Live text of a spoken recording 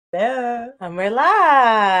Hello. And we're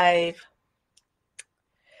live.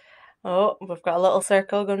 Oh, we've got a little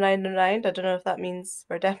circle going round and round. I don't know if that means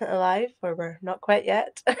we're definitely live or we're not quite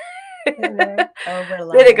yet. Hello. Oh,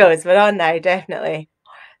 we're There it live. goes. We're on now, definitely.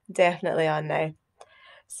 Definitely on now.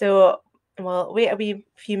 So we'll wait a wee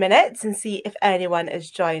few minutes and see if anyone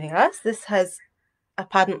is joining us. This has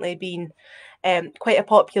apparently been quite a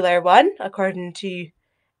popular one according to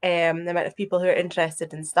the amount of people who are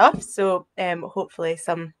interested in stuff. So hopefully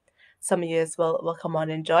some of you will come on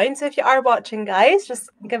and join. So if you are watching, guys, just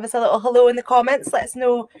give us a little hello in the comments. Let us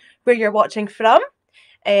know where you're watching from.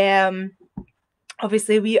 Um,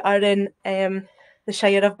 Obviously, we are in the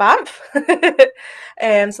Shire of Banff.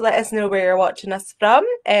 So let us know where you're watching us from.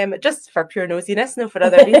 Just for pure nosiness, no for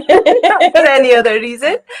other reason, not for any other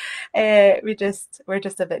reason. We're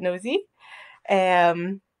just a bit nosy.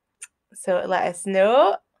 Um, so let us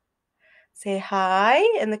know. Say hi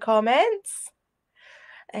in the comments.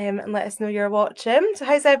 And let us know you're watching. So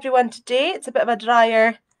how's everyone today? It's a bit of a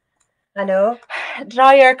I know.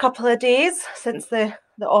 drier couple of days since the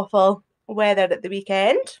awful weather at the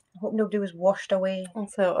weekend. I hope nobody was washed away.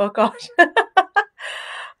 So, oh gosh, I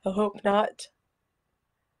hope not.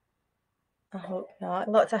 I hope not.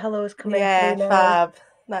 Lots of hellos coming Yeah, through now. fab.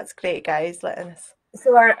 That's great, guys. Letting us.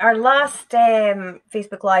 So our last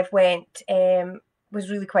Facebook Live was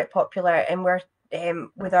really quite popular, and we're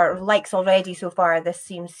with our likes already so far. This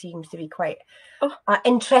seems to be quite Oh, an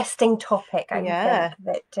interesting topic. I would think yeah.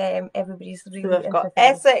 that everybody's So really we've got interested in.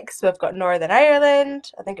 Essex, we've got Northern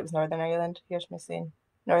Ireland. I think it was Northern Ireland. Here's my saying.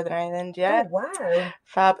 Northern Ireland, Oh yeah. wow!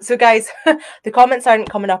 Fab. So, guys, the comments aren't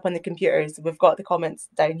coming up on the computers. We've got the comments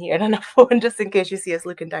down here on a phone just in case you see us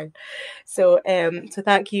looking down. So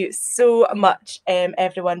thank you so much,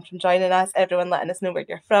 everyone, from joining us. Everyone letting us know where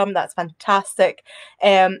you're from. That's fantastic.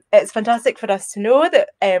 It's fantastic for us to know that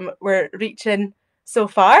we're reaching so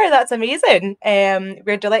far. That's amazing.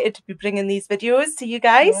 We're delighted to be bringing these videos to you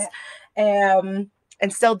guys, Yeah.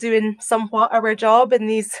 and still doing somewhat our job in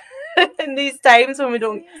these in these times when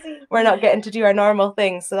Crazy. we're not getting to do our normal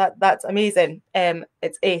things. So that's amazing.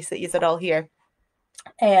 It's ace that you're all here.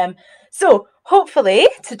 So hopefully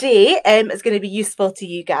today is going to be useful to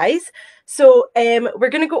you guys. So we're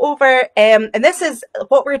going to go over and this is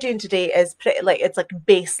what we're doing today is pretty like it's like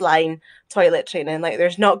baseline toilet training. Like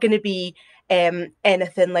there's not going to be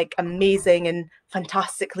anything like amazing and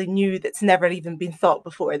fantastically new that's never even been thought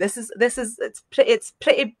before. It's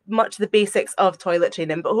pretty much the basics of toilet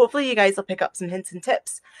training, but hopefully you guys will pick up some hints and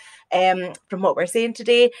tips from what we're saying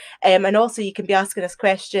today. And also you can be asking us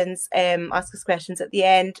questions, ask us questions at the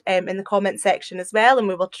end in the comment section as well, and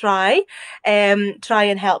we will try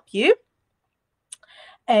and help you.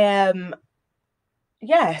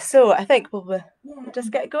 Yeah, so I think we'll Yeah, just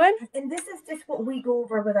get going. and this is just what we go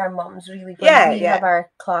over with our mums, really, when Yeah, we have yeah, our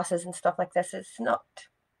classes and stuff like this. It's not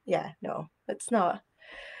yeah. No, it's not.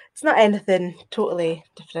 It's not anything totally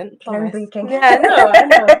different, promise. groundbreaking. Yeah, no,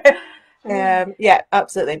 I know. Yeah,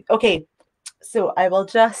 absolutely. Okay, so I will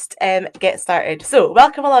just get started. So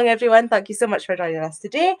welcome along, everyone. Thank you so much for joining us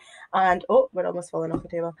today. And oh, we're almost falling off the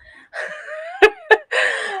table.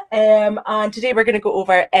 And today we're going to go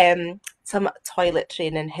over some toilet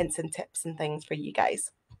training hints and tips and things for you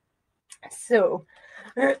guys. So,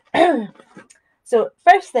 so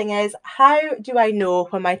first thing is, how do I know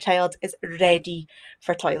when my child is ready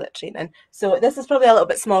for toilet training? So this is probably a little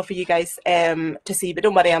bit small for you guys to see, but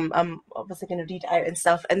don't worry, I'm obviously going to read it out and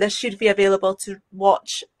stuff, and this should be available to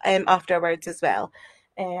watch afterwards as well.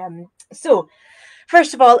 So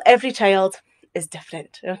first of all, every child is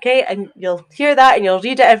different, okay, and you'll hear that and you'll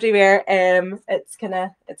read it everywhere.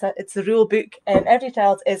 It's a rule book, and every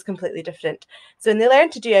child is completely different. So when they learn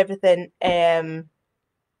to do everything at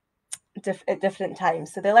different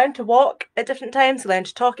times, so they learn to walk at different times, they learn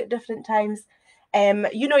to talk at different times.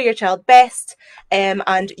 You know your child best,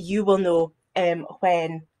 and you will know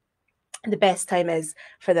when the best time is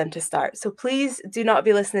for them to start. So please do not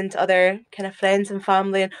be listening to other kind of friends and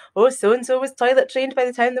family and oh, so and so was toilet trained by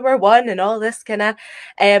the time they were one and all this kind of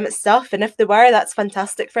stuff. And if they were, that's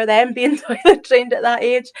fantastic for them being toilet trained at that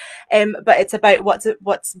age. But it's about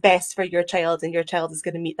what's best for your child, and your child is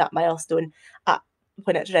going to meet that milestone at,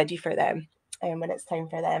 when it's ready for them, and when it's time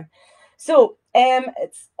for them. So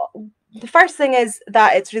it's the first thing is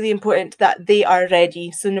that it's really important that they are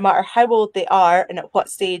ready. So no matter how old they are and at what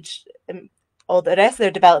stage all the rest of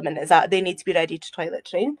their development is at, they need to be ready to toilet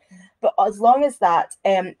train. But as long as that,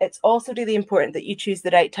 it's also really important that you choose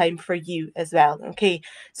the right time for you as well. Okay,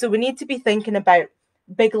 so we need to be thinking about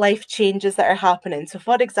big life changes that are happening. So,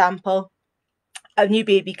 for example, a new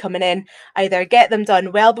baby coming in, either get them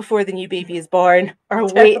done well before the new baby is born or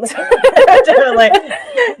wait. Totally.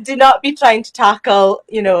 Do not be trying to tackle,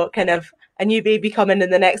 you know, kind of a new baby coming in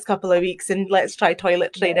the next couple of weeks and let's try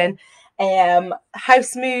toilet training.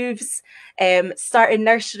 House moves, starting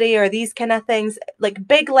nursery or these kind of things, like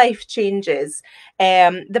big life changes.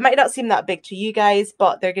 They might not seem that big to you guys,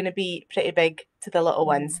 but they're going to be pretty big to the little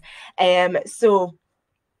ones. So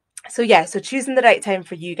yeah, so choosing the right time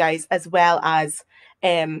for you guys as well as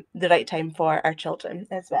the right time for our children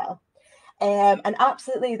as well. And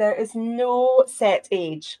absolutely, there is no set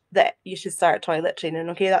age that you should start toilet training.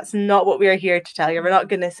 Okay, that's not what we're here to tell you. We're not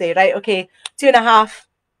going to say, right, okay, 2.5.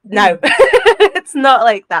 No, it's not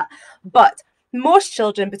like that. But most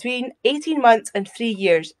children between 18 months and 3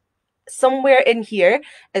 years, somewhere in here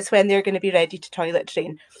is when they're going to be ready to toilet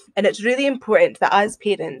train. And it's really important that as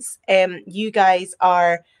parents, you guys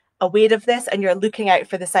are aware of this and you're looking out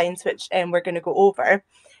for the signs, which we're going to go over.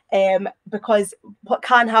 Because what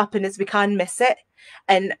can happen is we can miss it,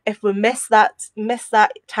 and if we miss that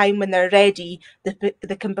time when they're ready,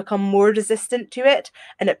 they can become more resistant to it,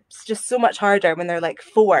 and it's just so much harder when they're like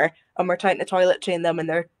 4 and we're trying to toilet train them and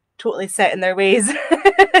they're totally set in their ways.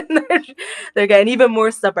 they're getting even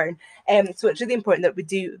more stubborn. So it's really important that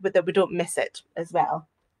we don't miss it as well.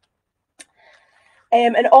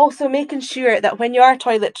 And also making sure that when you are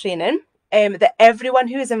toilet training, that everyone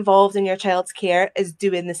who is involved in your child's care is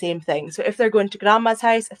doing the same thing. So if they're going to grandma's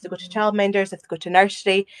house, if they go to childminders, if they go to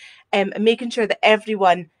nursery, making sure that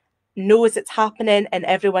everyone knows it's happening and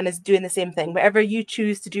everyone is doing the same thing. Whatever you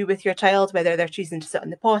choose to do with your child, whether they're choosing to sit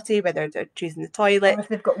on the potty, whether they're choosing the toilet. Or if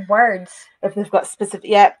they've got words. If they've got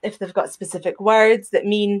specific words that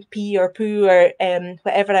mean pee or poo or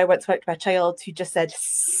whatever. I once worked with a child who just said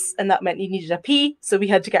 "s," and that meant you needed a pee, so we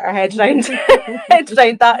had to get our heads around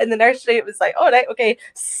that in the nursery. It was like, oh right, okay,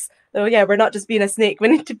 so yeah, we're not just being a snake, we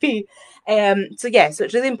need to pee. So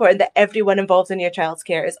it's really important that everyone involved in your child's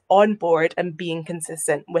care is on board and being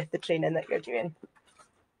consistent with the training that you're doing.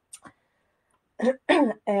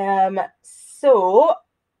 So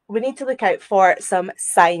we need to look out for some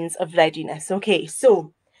signs of readiness. Okay,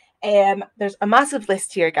 so there's a massive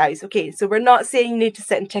list here, guys. Okay, so we're not saying you need to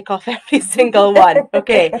sit and tick off every single one.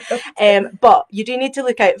 Okay, but you do need to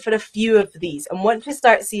look out for a few of these. And once you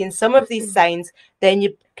start seeing some of these signs, then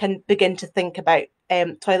you can begin to think about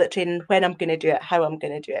toilet training, when I'm going to do it, how I'm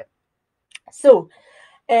going to do it. So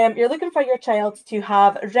you're looking for your child to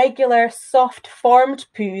have regular, soft formed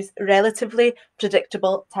poos, relatively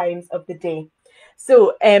predictable times of the day.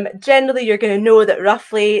 So generally you're going to know that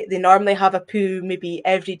roughly they normally have a poo maybe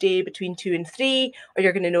every day between 2 and 3, or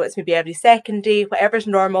you're going to know it's maybe every second day, whatever's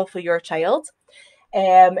normal for your child.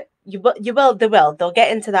 They'll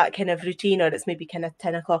get into that kind of routine, or it's maybe kind of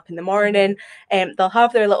 10 o'clock in the morning. They'll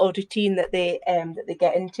have their little routine that they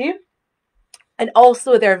get into. And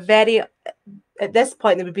also at this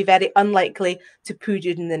point, they would be very unlikely to poo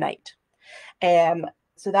during the night.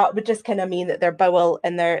 So that would just kind of mean that their bowel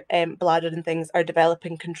and their bladder and things are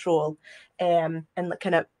developing control and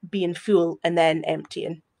kind of being full and then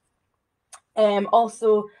emptying.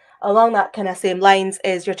 Also, along that kind of same lines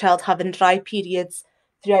is your child having dry periods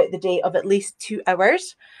throughout the day of at least 2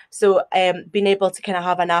 hours. So being able to kind of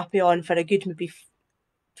have a nappy on for a good maybe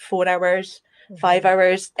 4 hours, 5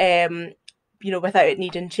 hours, without it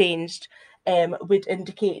needing changed. Would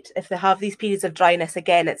indicate, if they have these periods of dryness,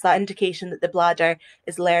 again, it's that indication that the bladder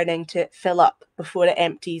is learning to fill up before it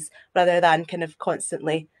empties, rather than kind of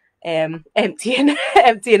constantly emptying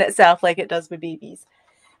itself like it does with babies.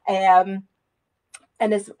 And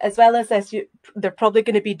as well as this, they're probably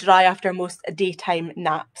going to be dry after most daytime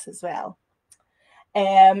naps as well.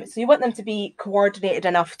 So you want them to be coordinated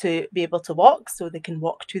enough to be able to walk, so they can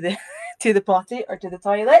walk to the potty or to the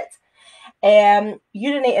toilet.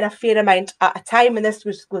 Urinating a fair amount at a time, and this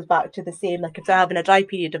just goes back to the same, like if they're having a dry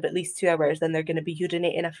period of at least 2 hours, then they're going to be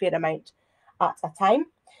urinating a fair amount at a time.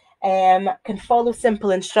 Can follow simple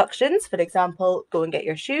instructions. For example, go and get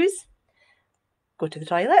your shoes, go to the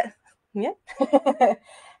toilet. Yeah.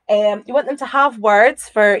 You want them to have words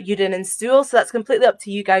for urine and stool, so that's completely up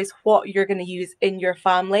to you guys what you're going to use in your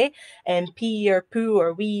family, pee or poo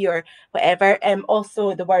or wee or whatever.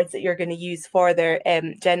 Also the words that you're going to use for their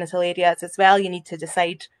genital areas as well. You need to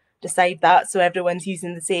decide that, so everyone's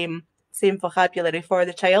using the same vocabulary for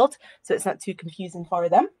the child, so it's not too confusing for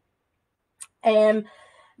them.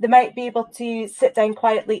 They might be able to sit down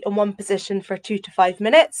quietly in one position for 2 to 5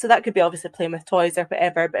 minutes. So that could be obviously playing with toys or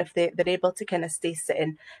whatever, but if they're able to kind of stay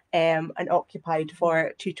sitting and occupied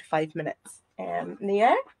for 2 to 5 minutes be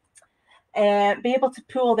able to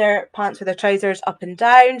pull their pants or their trousers up and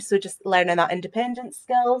down. So just learning that independence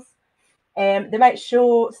skills. They might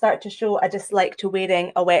start to show a dislike to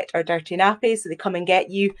wearing a wet or dirty nappy, so they come and get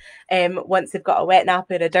you. Once they've got a wet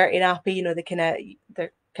nappy or a dirty nappy, you know,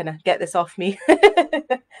 they're kind of get this off me.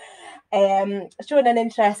 Showing an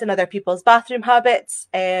interest in other people's bathroom habits.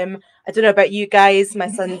 I don't know about you guys, my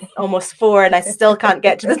son's almost 4 and I still can't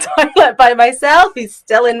get to the toilet by myself. He's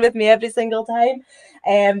still in with me every single time.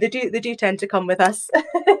 They do tend to come with us.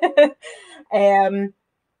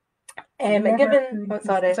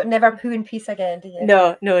 So never poo in peace again, do you?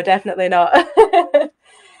 No, definitely not.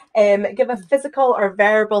 Give a physical or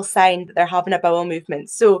verbal sign that they're having a bowel movement.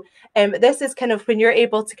 So this is kind of when you're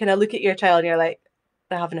able to kind of look at your child and you're like,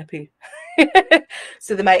 they're having a poo.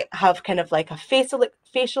 So they might have kind of like a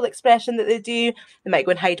facial expression that they do. They might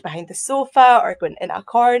go and hide behind the sofa or go in a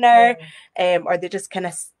corner, or they just kind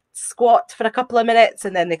of squat for a couple of minutes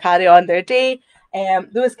and then they carry on their day.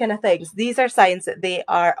 Those kind of things. These are signs that they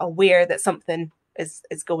are aware that something is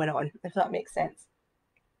going on, if that makes sense.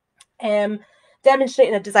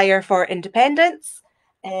 Demonstrating a desire for independence,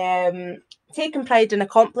 taking pride in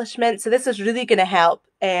accomplishments. So this is really going to help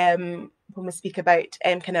when we speak about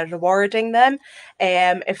kind of rewarding them.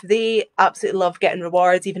 If they absolutely love getting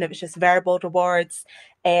rewards, even if it's just verbal rewards,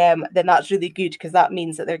 then that's really good, because that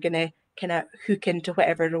means that they're going to kind of hook into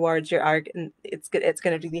whatever rewards you are, and it's going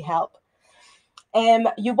to really help.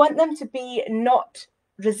 You want them to be not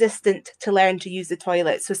resistant to learn to use the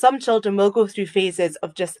toilet. So some children will go through phases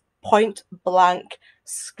of just point blank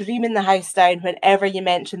screaming the house down whenever you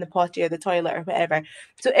mention the potty or the toilet or whatever.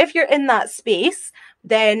 So if you're in that space,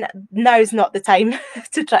 then now's not the time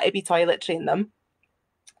to try to be toilet train them.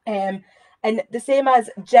 And the same as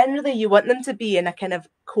generally you want them to be in a kind of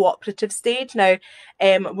cooperative stage. Now,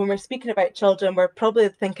 when we're speaking about children, we're probably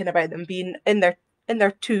thinking about them being in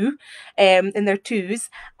their twos,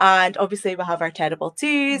 and obviously we have our terrible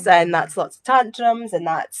twos, and that's lots of tantrums, and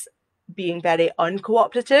that's being very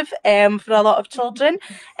uncooperative for a lot of children,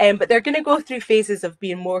 but they're going to go through phases of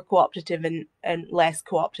being more cooperative and less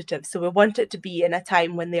cooperative. So we want it to be in a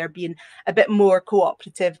time when they're being a bit more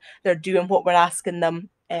cooperative, they're doing what we're asking them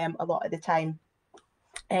a lot of the time,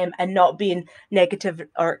 and not being negative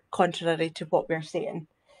or contrary to what we're saying.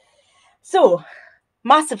 So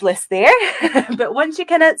massive list there, but once you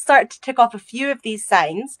kind of start to tick off a few of these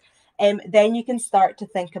signs, then you can start to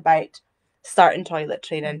think about starting toilet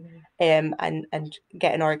training, and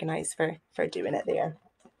getting organised for doing it there.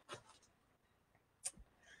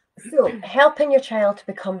 So helping your child to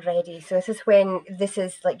become ready. So this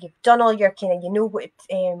is like you've done all your kind of, you know what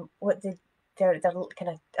they're kind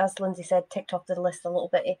of, as Lindsay said, ticked off the list a little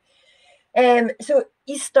bit. So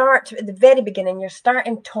you start at the very beginning. You're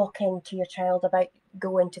starting talking to your child about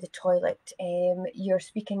going to the toilet. You're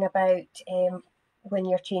speaking about when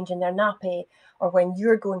you're changing their nappy, or when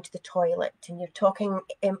you're going to the toilet, and you're talking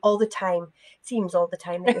all the time. Seems all the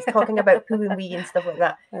time that you're talking about poo and wee and stuff like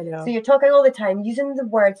that. I know. So you're talking all the time, using the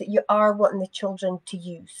words that you are wanting the children to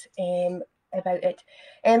use about it,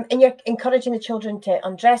 and you're encouraging the children to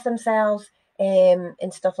undress themselves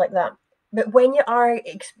and stuff like that. But when you are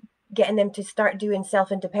getting them to start doing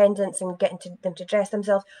self-independence and getting them to dress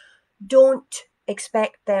themselves, don't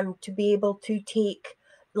expect them to be able to take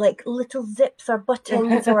like little zips or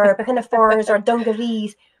buttons or pinafores or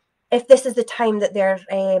dungarees if this is the time that they're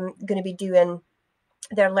going to be doing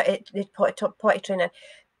their potty training.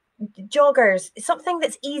 Joggers, something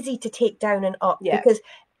that's easy to take down and up, because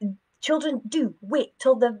children do wait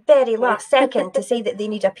till the very last second to say that they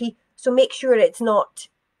need a pee. So make sure it's not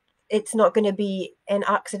going to be an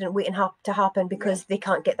accident waiting to happen because they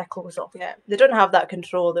can't get their clothes off. Yeah, they don't have that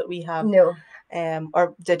control that we have. No.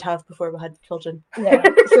 Or did have before we had children. Yeah.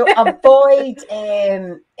 So avoid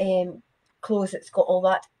clothes that's got all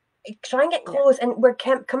that. Try and get clothes, and we're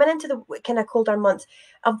coming into the kind of colder months.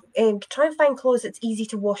 Try and find clothes that's easy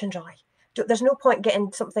to wash and dry. There's no point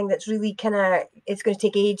getting something that's really kind of, it's going to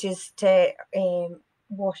take ages to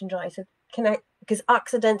wash and dry. So because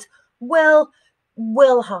accidents will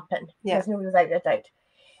happen. There's no without a doubt.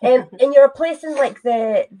 And you're replacing like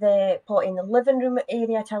the potty in the living room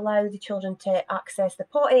area to allow the children to access the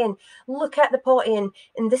potty and look at the potty, and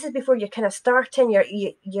this is before you're kind of starting.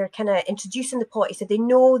 You're kind of introducing the potty, so they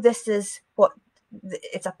know this is what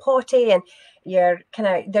it's a potty, and they're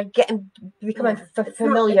becoming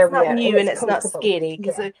familiar with it. It's not new and it's not scary,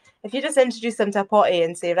 because if you just introduce them to a potty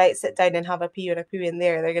and say, right, sit down and have a pee or a poo in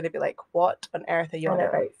there, they're going to be like, what on earth are you on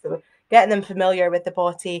about? So getting them familiar with the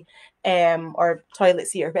potty or toilet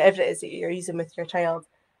seat or whatever it is that you're using with your child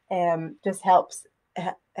just helps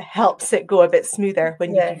it go a bit smoother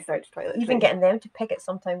when you do start to toilet. Even getting them to pick it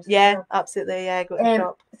sometimes. Yeah, absolutely. Yeah, go to the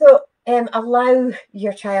shop. So Allow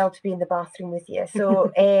your child to be in the bathroom with you.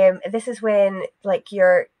 So this is when like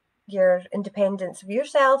your independence of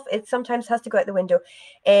yourself, it sometimes has to go out the window.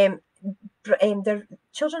 Their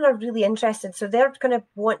children are really interested, so they're going to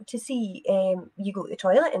want to see you go to the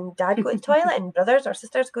toilet and dad go to the toilet and brothers or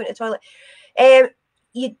sisters go to the toilet.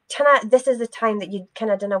 You kind of, this is the time that you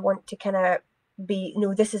kind of don't want to kind of be,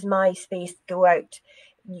 no, this is my space, go out.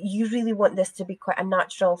 You really want this to be quite a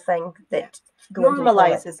natural thing that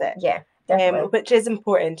normalizes it. Yeah, definitely. Which is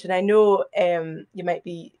important. And I know you might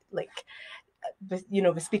be like, you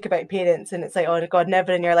know, we speak about parents and it's like, oh God,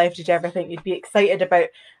 never in your life did you ever think you'd be excited about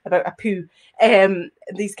a poo,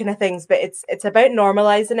 these kind of things. But it's about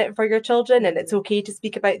normalizing it for your children, and it's okay to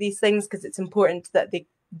speak about these things because it's important that they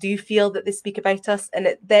do feel that they speak about us, and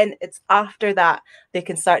then it's after that they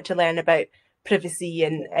can start to learn about privacy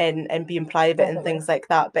and being private. Definitely. And things like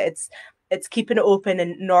that. But it's keeping it open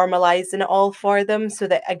and normalizing it all for them, so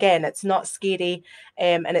that again it's not scary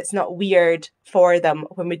and it's not weird for them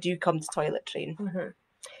when we do come to toilet train.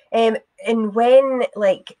 And when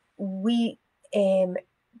like we kind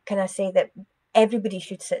of say that everybody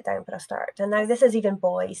should sit down for a start, and now this is even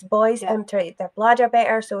boys empty their bladder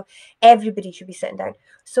better, so everybody should be sitting down.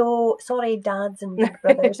 So sorry dads and big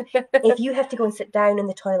brothers, if you have to go and sit down in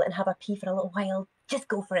the toilet and have a pee for a little while, just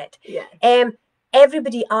go for it.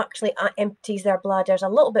 Everybody actually empties their bladders a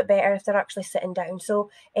little bit better if they're actually sitting down. So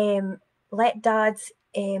let dads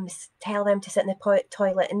tell them to sit in the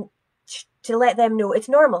toilet and to let them know it's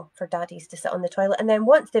normal for daddies to sit on the toilet. And then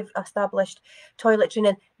once they've established toilet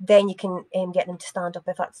training, then you can get them to stand up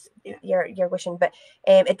if that's your wishing. But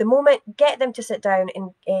at the moment, get them to sit down,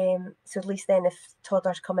 and so at least then if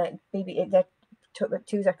toddlers come in, maybe their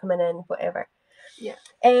twos are coming in, whatever.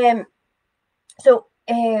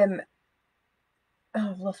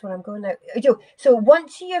 I've lost where I'm going now. So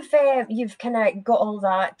once you've kind of got all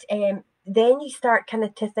that, then you start kind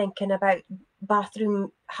of to thinking about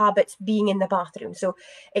bathroom habits being in the bathroom. So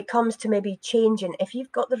it comes to maybe changing, if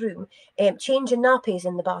you've got the room, changing nappies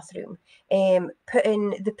in the bathroom,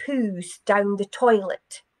 putting the poos down the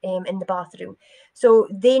toilet in the bathroom. So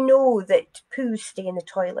they know that poos stay in the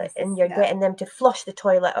toilet, and you're getting them to flush the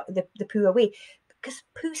toilet, the poo away. Because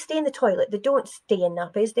poos stay in the toilet, they don't stay in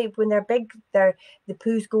nappies. When they're big, the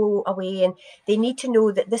poos go away, and they need to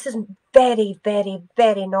know that this is very, very,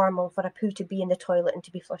 very normal for a poo to be in the toilet and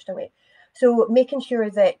to be flushed away. So making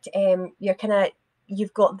sure that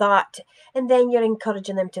you've got that, and then you're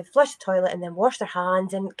encouraging them to flush the toilet and then wash their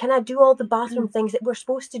hands and kind of do all the bathroom things that we're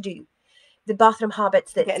supposed to do, the bathroom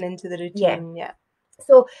habits that getting into the routine. Yeah.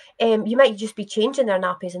 So you might just be changing their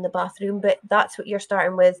nappies in the bathroom, but that's what you're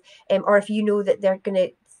starting with. Or if you know that they're going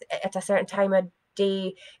to, at a certain time of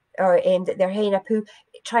day, or that they're having a poo,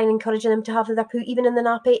 try and encouraging them to have their poo even in the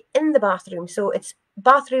nappy in the bathroom. So it's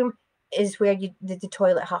bathroom is where the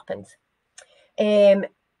toilet happens.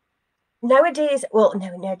 Nowadays,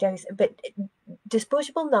 but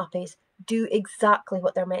disposable nappies do exactly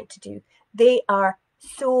what they're meant to do. They are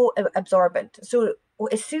so absorbent. So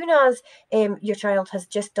as soon as your child has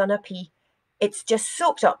just done a pee, it's just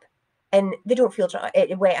soaked up, and they don't feel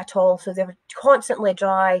wet at all. So they're constantly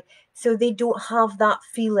dry. So they don't have that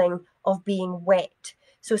feeling of being wet.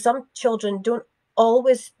 So some children don't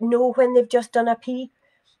always know when they've just done a pee.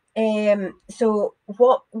 So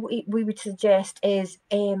what we would suggest is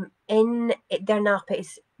in their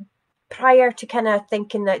nappies, prior to kind of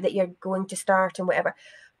thinking that you're going to start and whatever,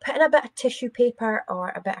 putting a bit of tissue paper or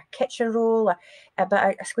a bit of kitchen roll or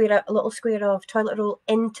a little square of toilet roll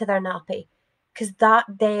into their nappy, because that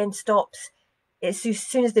then stops. As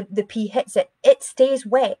soon as the pee hits it, it stays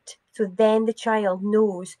wet. So then the child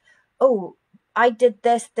knows, oh, I did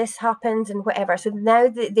this happens and whatever. So now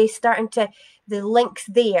they starting to, the links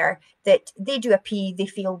there that they do a pee, they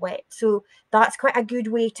feel wet. So that's quite a good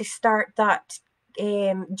way to start that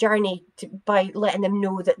journey by letting them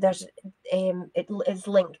know that there's it is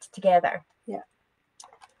linked together.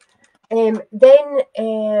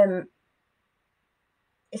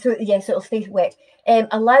 So it'll stay wet.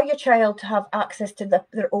 Allow your child to have access to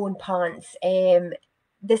their own pants.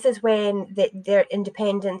 This is when their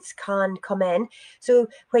independence can come in. So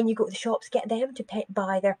when you go to the shops, get them to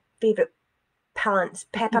buy their favourite pants,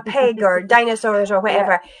 Peppa Pig or dinosaurs or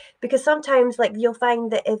whatever. Because sometimes, like, you'll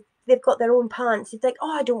find that if they've got their own pants, it's like,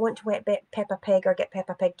 oh, I don't want to wet Peppa Pig or get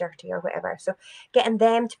Peppa Pig dirty or whatever. So getting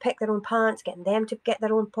them to pick their own pants, getting them to get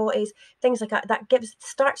their own potties, things like that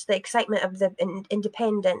starts the excitement of the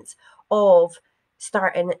independence of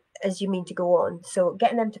starting as you mean to go on. So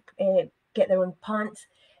getting them to get their own pants,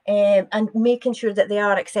 and making sure that they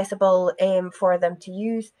are accessible for them to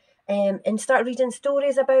use, and start reading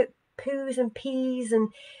stories about poos and peas and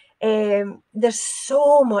There's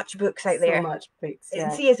so much books out there. So much books, yeah.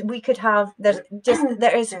 See, as we could have, there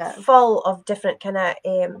is Yeah. full of different kind of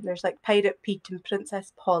There's like Pirate Pete and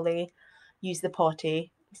Princess Polly use the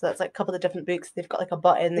potty. So that's like a couple of different books. They've got like a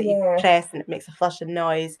button that you Yeah. press and it makes a flushing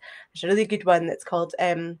noise. There's a really good one that's called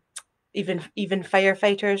even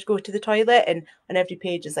firefighters go to the toilet, and on every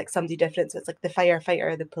page is like somebody different. So it's like the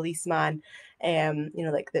firefighter, the policeman, you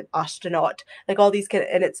know, like the astronaut, like all these kind of,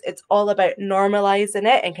 and it's all about normalizing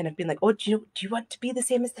it and kind of being like, oh, do you want to be the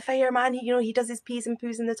same as the fireman? He, you know, he does his pees and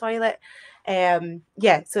poos in the toilet.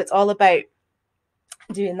 Yeah, so it's all about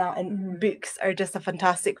doing that, and books are just a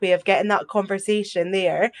fantastic way of getting that conversation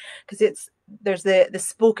there, because there's the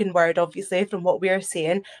spoken word, obviously, from what we're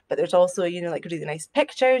saying, but there's also, you know, like really nice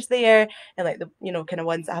pictures there, and like the, you know, kind of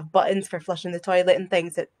ones that have buttons for flushing the toilet and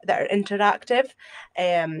things that are interactive,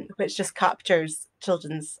 which just captures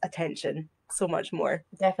children's attention so much more.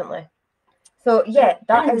 Definitely. So yeah,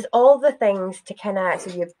 that is all the things to kind of.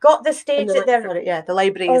 So you've got the stage that they're. Sorry, yeah, the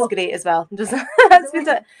library is great as well. Just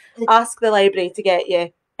ask the library to get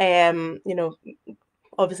you. You know,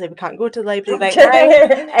 obviously we can't go to the library right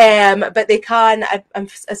now, but they can.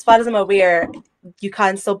 As far as I'm aware, you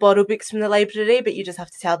can still borrow books from the library, but you just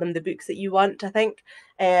have to tell them the books that you want, I think.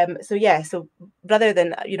 So yeah, so rather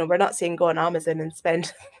than, you know, we're not saying go on Amazon and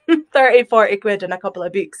spend 30-40 quid on a couple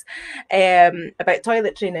of books about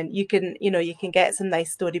toilet training. You can get some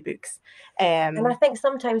nice storybooks. And I think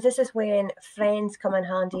sometimes this is when friends come in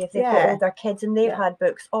handy if they've got Yeah. older kids and they've had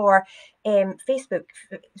books, or Facebook,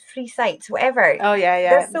 free sites, whatever. Oh yeah.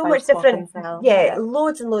 There's so much different,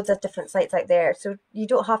 loads and loads of different sites out there. So you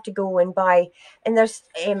don't have to go and buy, and there's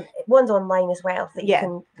ones online as well that you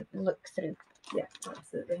can look through. Yeah,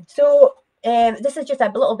 absolutely. So this is just a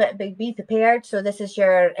little bit about be prepared. So this is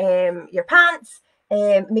your pants.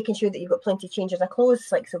 Making sure that you've got plenty of changes of clothes,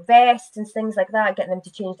 like so vests and things like that, getting them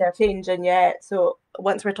to change their changing. Yeah, so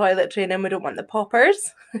once we're toilet training, we don't want the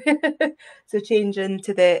poppers. So changing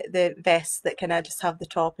to the vests that kind of just have the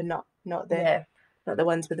top and not the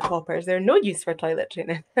ones with the poppers. They're no use for toilet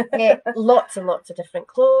training. Lots and lots of different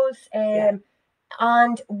clothes.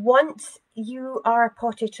 And once you are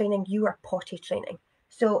potty training, you are potty training.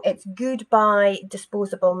 So it's goodbye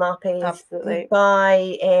disposable nappies, absolutely,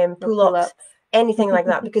 goodbye pull-ups, anything like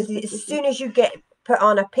that. Because as soon as you get put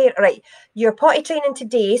on a pair, right, you're potty training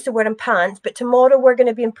today, so we're in pants, but tomorrow we're going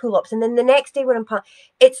to be in pull-ups, and then the next day we're in pants.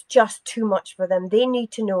 It's just too much for them. They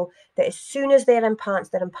need to know that as soon as they're in pants,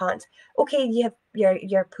 they're in pants. Okay, you have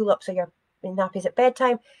your pull-ups or your nappies at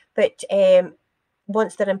bedtime, but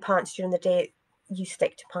once they're in pants during the day, you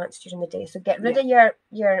stick to pants during the day. So get rid of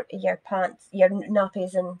your pants, your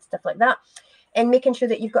nappies and stuff like that, and making sure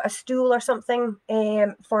that you've got a stool or something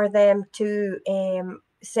for them to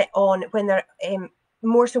sit on when they're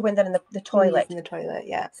more so when they're in the toilet. In the toilet,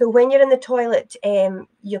 yeah. So when you're in the toilet,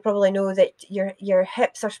 you'll probably know that your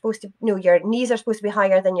hips are supposed to, no, your knees are supposed to be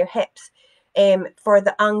higher than your hips, for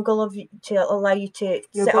the angle of to allow you to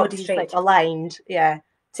your sit up straight, like aligned,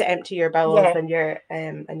 to empty your bowels and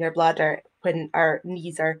your bladder when our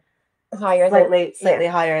knees are higher, slightly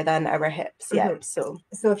higher than our hips. Yeah. So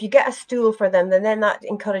if you get a stool for them, then that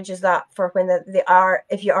encourages that for when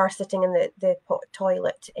if you are sitting in the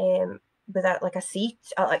toilet without like a seat,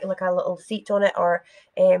 like a little seat on it or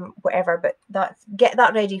whatever. But get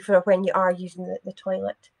that ready for when you are using the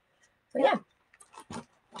toilet. So yeah.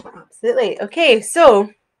 Absolutely. Okay, so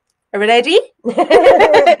are we ready?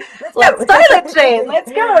 Let's toilet train. Let's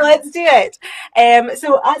go. Let's do it.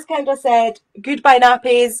 So as Kendra said, goodbye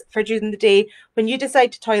nappies for during the day. When you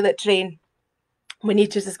decide to toilet train, we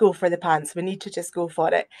need to just go for the pants. We need to just go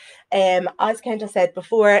for it. As Kendra said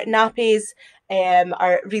before, nappies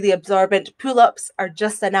are really absorbent. Pull-ups are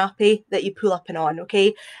just a nappy that you pull up and on,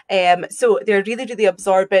 okay? So they're really, really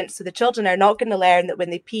absorbent. So the children are not going to learn that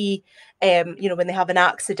when they pee, when they have an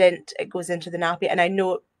accident, it goes into the nappy. And I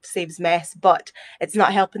know it saves mess, but it's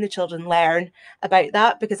not helping the children learn about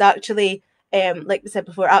that, because actually, like we said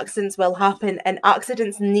before, accidents will happen, and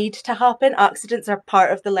accidents need to happen. Accidents are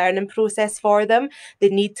part of the learning process for them. They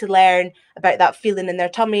need to learn about that feeling in their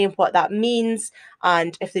tummy and what that means.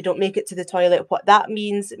 And if they don't make it to the toilet, what that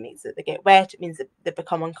means. It means that they get wet. It means that they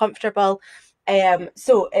become uncomfortable.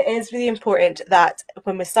 So it is really important that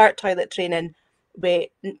when we start toilet training,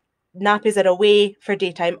 nappies are away for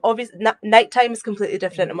daytime. Obviously, nighttime is completely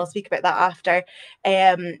different, and we'll speak about that after.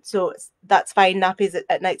 So that's fine. Nappies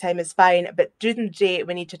at nighttime is fine, but during the day,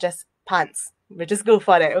 we need to just pants. We just go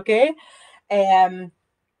for it, okay?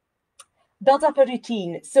 Build up a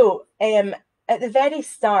routine. So at the very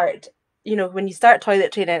start, when you start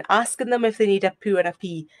toilet training, asking them if they need a poo or a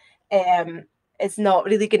pee is not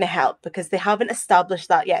really going to help because they haven't established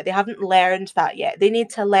that yet. They haven't learned that yet. They need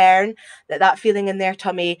to learn that that feeling in their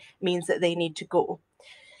tummy means that they need to go.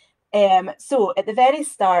 So at the very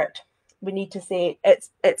start, we need to say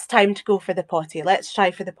it's time to go for the potty. Let's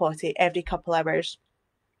try for the potty every couple hours.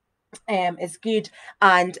 Is good,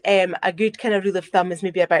 and a good kind of rule of thumb is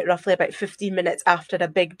maybe roughly about 15 minutes after a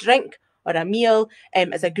big drink or a meal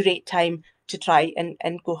is a great time to try and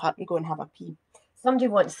go and have a pee. Somebody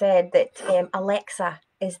once said that Alexa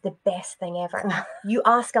is the best thing ever. You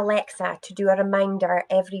ask Alexa to do a reminder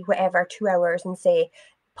every 2 hours and say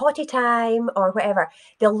potty time or whatever.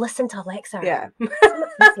 They'll listen to Alexa. Yeah. So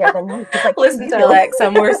much easier than you. Like, listen to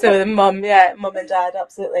Alexa more so than mum. Yeah, mum and dad,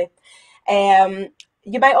 absolutely.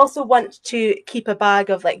 You might also want to keep a bag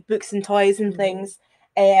of like books and toys and things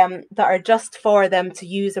that are just for them to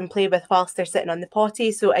use and play with whilst they're sitting on the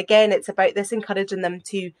potty. So again, it's about this encouraging them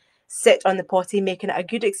to sit on the potty, making it a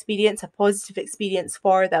good experience, a positive experience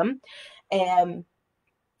for them.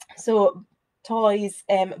 So toys,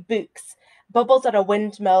 books, bubbles or a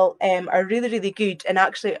windmill are really, really good. And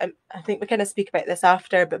actually, I think we kind of speak about this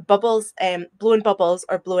after, but bubbles, blowing bubbles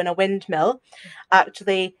or blowing a windmill,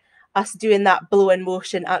 actually, us doing that blowing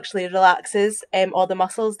motion actually relaxes all the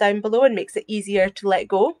muscles down below and makes it easier to let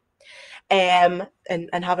go and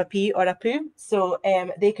have a pee or a poo. So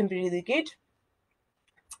they can be really good.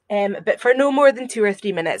 But for no more than 2 or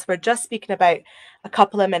 3 minutes, we're just speaking about a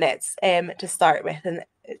couple of minutes to start with, and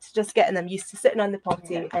it's just getting them used to sitting on the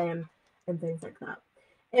potty and things like that.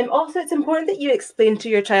 Also, it's important that you explain to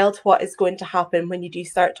your child what is going to happen when you do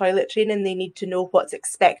start toilet training. They need to know what's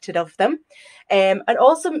expected of them. And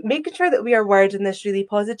also making sure that we are wording this really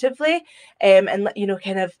positively and,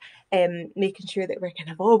 kind of making sure that we're kind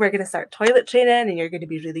of, we're going to start toilet training and you're going to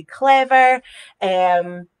be really clever.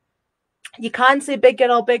 You can say big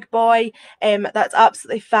girl, big boy. That's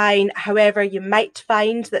absolutely fine. However, you might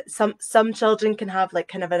find that some children can have like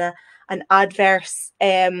kind of an adverse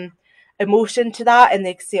emotion to that, and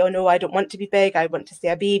they say, oh no, I don't want to be big, I want to stay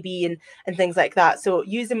a baby, and things like that. So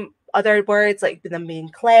using other words like them being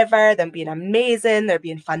clever, them being amazing, they're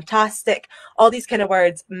being fantastic, all these kind of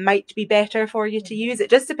words might be better for you to use.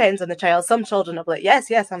 It just depends on the child. Some children will be like,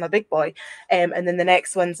 yes, I'm a big boy, and then the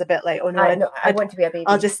next one's a bit like, oh no, I want to be a baby,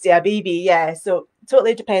 I'll just stay a baby. Yeah, so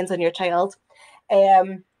totally depends on your child.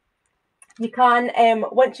 You can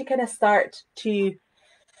once you kind of start to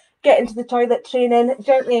get into the toilet training,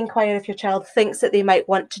 gently inquire if your child thinks that they might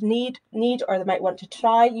want to need or they might want to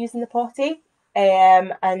try using the potty.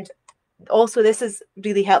 And also, this is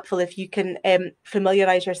really helpful if you can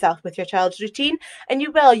familiarise yourself with your child's routine, and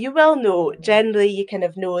you will know. Generally, you kind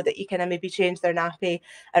of know that you kind of maybe change their nappy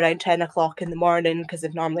around 10 o'clock in the morning because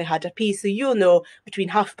they've normally had a pee. So you'll know from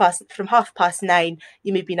 9:30,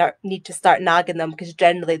 you maybe not need to start nagging them because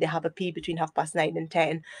generally they have a pee between 9:30 and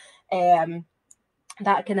 10.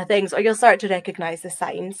 That kind of things, or you'll start to recognise the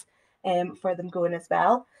signs for them going as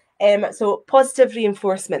well. So positive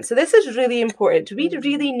reinforcement. So this is really important. We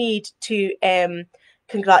really need to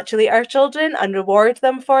congratulate our children and reward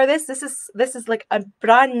them for this. This is like a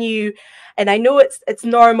brand new, and I know it's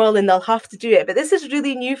normal and they'll have to do it, but this is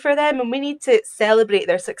really new for them, and we need to celebrate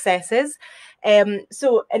their successes. And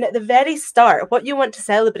at the very start, what you want to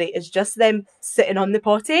celebrate is just them sitting on the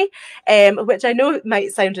potty, which I know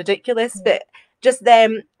might sound ridiculous, but just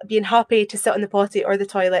them being happy to sit on the potty or the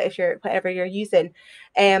toilet whatever you're using.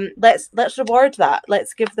 Let's reward that.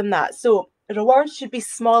 Let's give them that. So rewards should be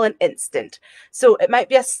small and instant. So it might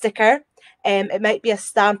be a sticker. It might be a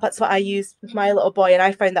stamp. That's what I use with my little boy, and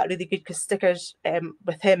I found that really good because stickers,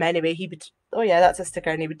 with him anyway, he would, oh yeah, that's a sticker,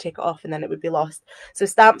 and he would take it off and then it would be lost. So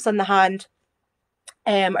stamps on the hand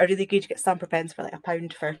are really good. You get stamper pens for like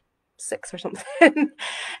 £1 for 6 or something.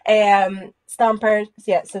 Stampers,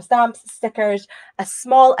 so stamps, stickers, a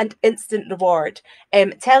small and instant reward.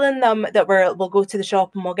 Telling them that we'll go to the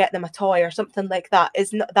shop and we'll get them a toy or something like that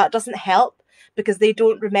that doesn't help, because they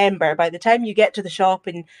don't remember. By the time you get to the shop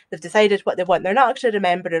and they've decided what they want, they're not actually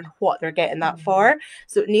remembering what they're getting that for.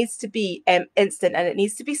 So it needs to be instant, and it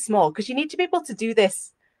needs to be small, because you need to be able to do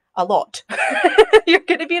this a lot. You're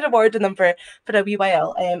going to be rewarding them for a wee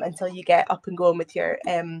while until you get up and going with your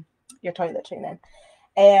toilet training.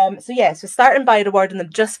 So starting by rewarding them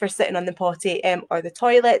just for sitting on the potty or the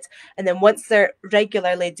toilet, and then once they're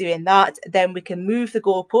regularly doing that, then we can move the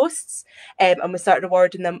goalposts and we start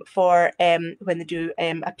rewarding them for when they do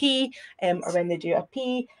a pee or when they do a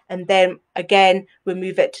pee, and then again we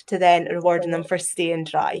move it to then rewarding them for staying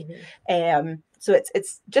dry. So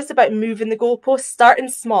it's just about moving the goalposts, starting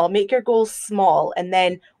small, make your goals small, and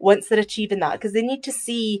then once they're achieving that, because they need to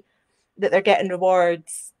see that they're getting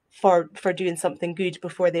rewards for doing something good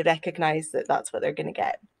before they recognise that that's what they're going to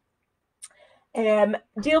get.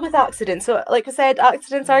 Deal with accidents. So like I said,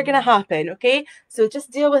 accidents are going to happen, okay? So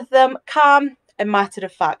just deal with them calm and matter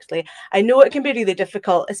of factly. I know it can be really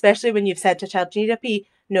difficult, especially when you've said to a child, do you need a pee?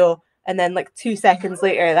 No. And then like 2 seconds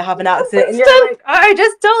later they have an accident and you're like, oh, I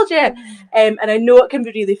just told you. And I know it can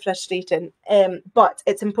be really frustrating. But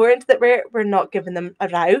it's important that we're not giving them a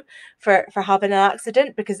row for having an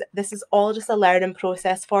accident, because this is all just a learning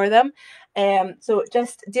process for them. So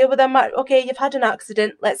just deal with them. Okay, you've had an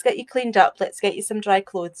accident. Let's get you cleaned up. Let's get you some dry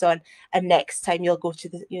clothes on. And next time you'll go to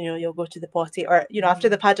the potty, or after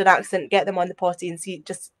they've had an accident, get them on the potty and see,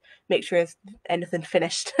 just make sure anything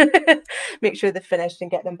finished. Make sure they're finished and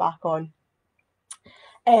get them back on.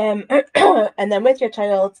 And then with your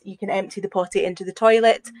child, you can empty the potty into the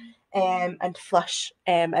toilet and flush.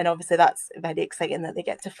 And obviously that's very exciting that they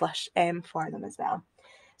get to flush for them as well.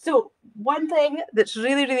 So one thing that's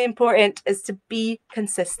really, really important is to be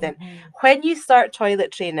consistent. When you start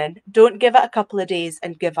toilet training, don't give it a couple of days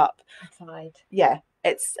and give up. Yeah,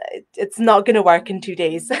 it's not going to work in 2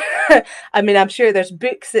 days. I mean, I'm sure there's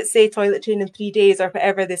books that say toilet training in 3 days or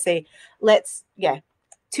whatever they say.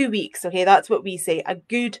 2 weeks. Okay, that's what we say. A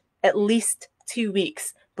good at least 2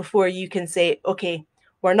 weeks before you can say, okay,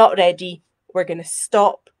 we're not ready. We're going to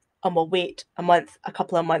stop. And we'll wait a month, a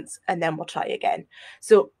couple of months, and then we'll try again.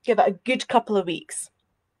 So give it a good couple of weeks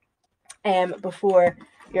before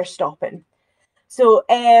you're stopping. So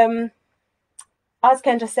as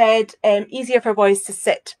Kendra said, easier for boys to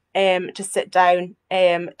sit down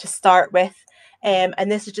to start with.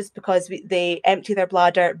 And this is just because they empty their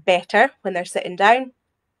bladder better when they're sitting down.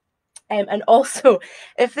 And also,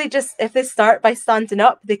 if they start by standing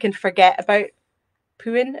up, they can forget about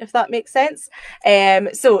pooing, if that makes sense.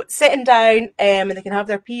 So sitting down, and they can have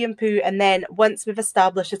their pee and poo, and then once we've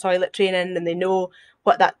established the toilet training and they know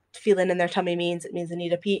what that feeling in their tummy means, it means they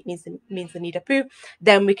need a pee, it means they need a poo,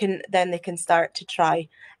 then they can start to try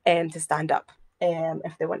to stand up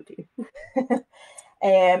if they want to.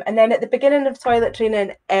 And then at the beginning of toilet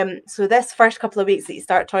training, so this first couple of weeks that you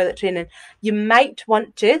start toilet training, you might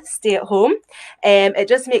want to stay at home. It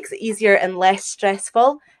just makes it easier and less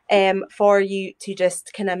stressful for you to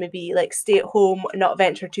just kind of maybe like stay at home, not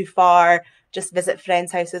venture too far, just visit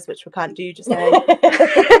friends' houses, which we can't do just now.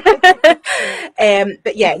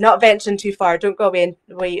 But yeah, not venturing too far. Don't go away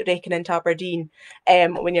raking into Aberdeen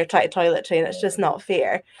when you're trying to toilet train. It's just not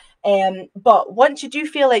fair. But once you do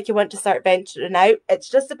feel like you want to start venturing out, it's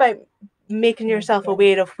just about making yourself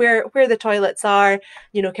aware of where the toilets are,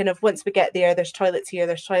 kind of once we get there, there's toilets here,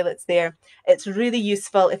 there's toilets there. It's really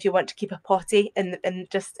useful if you want to keep a potty in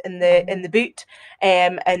the boot,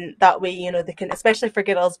 and that way, they can, especially for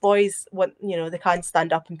girls. Boys want, they can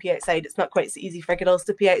stand up and pee outside. It's not quite so easy for girls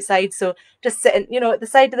to pee outside, so just sitting, at the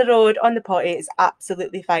side of the road on the potty is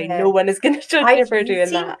absolutely fine. No one is going to judge you for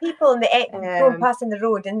doing that. People going passing the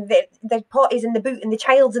road and the potty's in the boot and the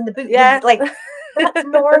child's in the boot. Yeah, like that's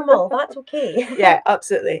normal. That's okay. Yeah,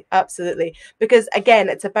 absolutely. Because again,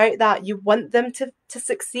 it's about that. You want them to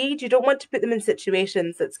succeed. You don't want to put them in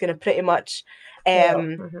situations that's going to pretty much,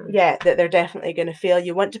 that they're definitely going to fail.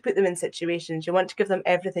 You want to put them in situations. You want to give them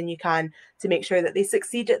everything you can to make sure that they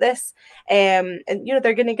succeed at this. And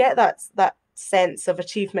they're going to get that sense of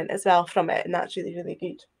achievement as well from it, and that's really, really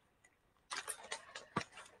good.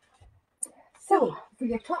 So, for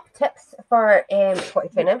your top tips for potty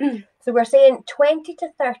training, so we're saying 20 to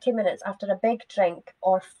 30 minutes after a big drink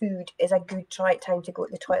or food is a good time to go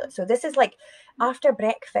to the toilet. So this is like after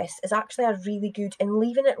breakfast is actually a really good, and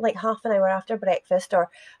leaving it like half an hour after breakfast or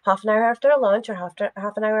half an hour after a lunch or half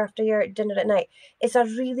an hour after your dinner at night. It's a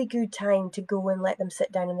really good time to go and let them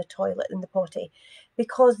sit down in the toilet, in the potty,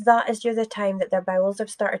 because that is the time that their bowels have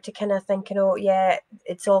started to kind of thinking, oh yeah,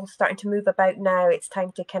 it's all starting to move about now. It's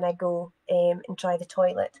time to kind of go and try the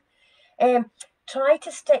toilet. Try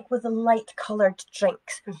to stick with the light coloured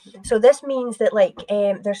drinks. So this means that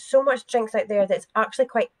there's so much drinks out there that's actually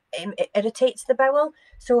quite it irritates the bowel.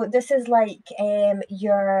 So this is like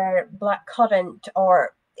your black currant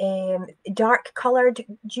or dark coloured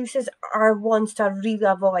juices are ones to really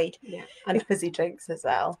avoid. Yeah, and fizzy drinks as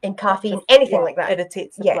well. And caffeine, anything like that.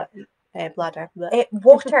 Irritates the bladder.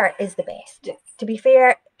 Water is the best. Yeah. To be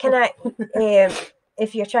fair,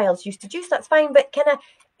 if your child's used to juice, that's fine, but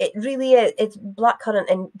it really is. It's blackcurrant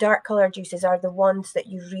and dark coloured juices are the ones that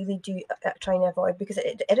you really do try and avoid, because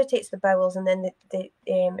it irritates the bowels, and then it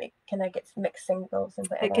kind of gets mixed signals and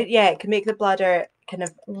whatever. It can make the bladder kind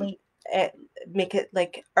of make it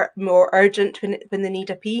like more urgent when they need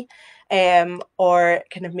a pee, or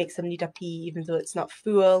kind of makes them need a pee even though it's not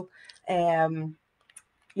full. So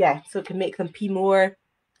it can make them pee more.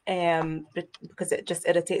 because it just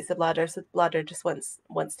irritates the bladder, so the bladder just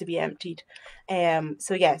wants to be emptied.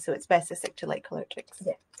 So it's best to stick to light coloured drinks.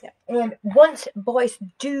 Once boys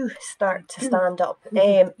do start to stand up,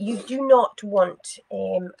 you do not want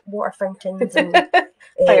water fountains and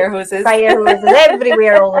fire hoses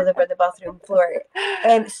everywhere all over the bathroom floor.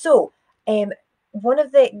 One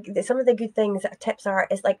of some of the good things that tips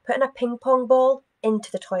is like putting a ping pong ball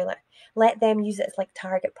into the toilet. Let them use it as like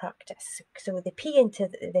target practice. So they pee into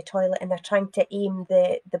the toilet and they're trying to aim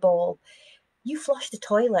the ball. You flush the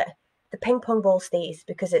toilet, the ping pong ball stays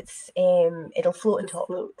because it's it'll float on top.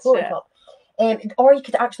 On top. Or you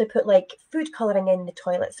could actually put like food colouring in the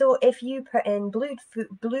toilet. So if you put in blue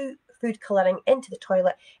food colouring into the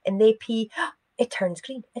toilet and they pee, it turns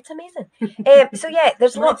green. It's amazing.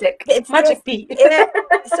 There's magic. It's magic pee.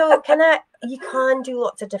 So you can do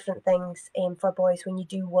lots of different things for boys when you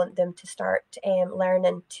do want them to start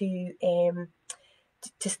learning to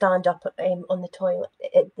stand up on the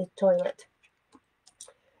toilet.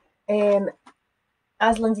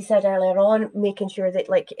 As Lindsay said earlier on, making sure that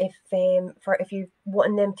like if you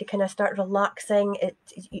wanting them to kind of start relaxing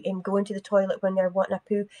and go into the toilet when they're wanting a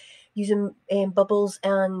poo, using bubbles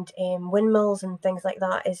and windmills and things like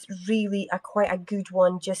that is really quite a good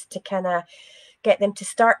one, just to kind of get them to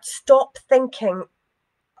stop thinking,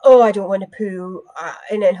 oh, I don't want to poo,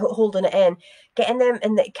 and then holding it in, getting them,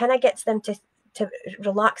 and it kind of gets them to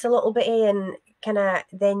relax a little bit, and kind of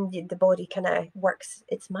then the body kind of works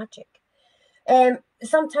its magic.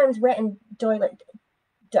 Sometimes wet and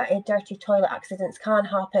dirty toilet accidents can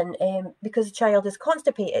happen because the child is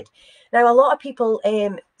constipated. Now, a lot of people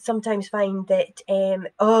sometimes find that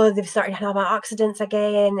they've started having accidents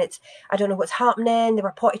again. I don't know what's happening. They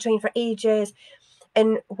were potty trained for ages.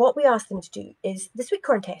 And what we ask them to do is the sweet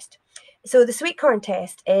corn test. So the sweet corn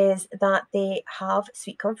test is that they have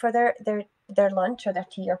sweet corn for their lunch or their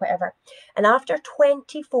tea or whatever. And after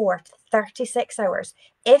 24 to 36 hours,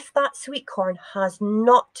 if that sweet corn has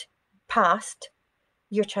not passed,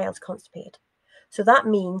 your child's constipated. So that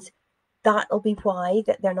means that'll be why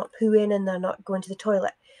that they're not pooing and they're not going to the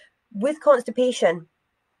toilet. With constipation,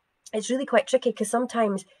 it's really quite tricky because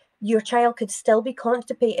sometimes your child could still be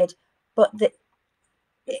constipated, but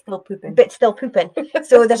still pooping.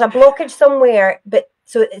 So there's a blockage somewhere,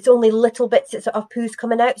 so it's only little bits of poos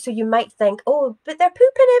coming out. So you might think, oh, but they're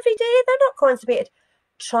pooping every day, they're not constipated.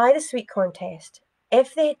 Try the sweet corn test.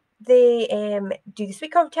 If they do the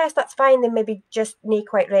sweet corn test, that's fine. They maybe just not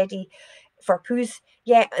quite ready for poos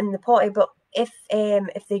yet in the potty. But if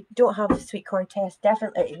they don't have the sweet corn test,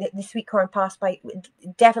 definitely the sweet corn passed by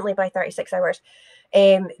 36 hours,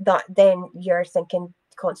 that then you're thinking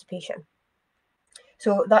constipation.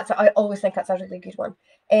 So I always think that's a really good one.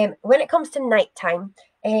 When it comes to nighttime,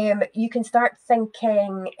 you can start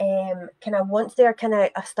thinking kind of once they're kind of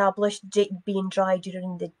established being dry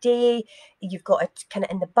during the day, you've got it kind of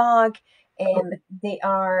in the bag. They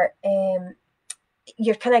are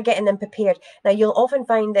you're kind of getting them prepared. Now you'll often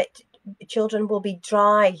find that children will be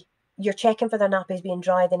dry. You're checking for their nappies being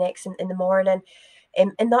dry the next in the morning.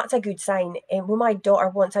 And that's a good sign. With my daughter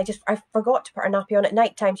once, I forgot to put her nappy on at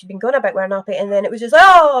night time. She'd been going about wearing a nappy, and then it was just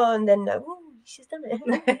and then she's done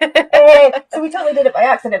it. So we totally did it by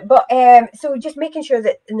accident. But so just making sure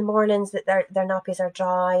that in the mornings that their nappies are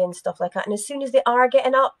dry and stuff like that. And as soon as they are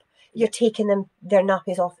getting up, you're taking their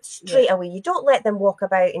nappies off straight away. You don't let them walk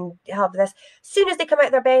about and have this. As soon as they come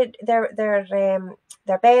out their bed, their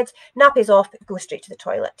beds, nappies off, go straight to the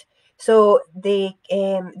toilet. So they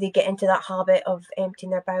get into that habit of emptying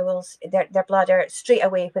their bowels, their bladder straight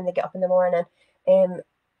away when they get up in the morning, and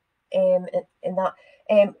that.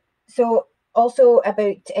 So also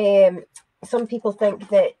about some people think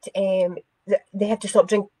that they have to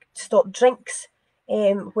stop drinks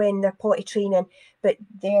when they're potty training, but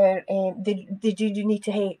they do need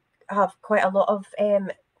to have quite a lot of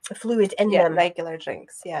fluid in them. Regular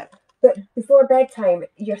drinks, yeah. But before bedtime,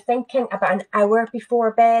 you're thinking about an hour before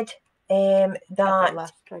bed. For their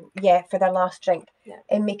last drink,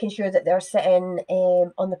 and making sure that they're sitting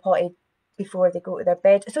on the potty before they go to their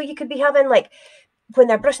bed. So you could be having like when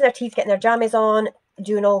they're brushing their teeth, getting their jammies on,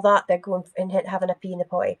 doing all that, they're going and having a pee in the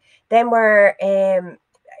potty. Then we're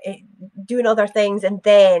doing other things, and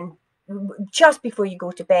then just before you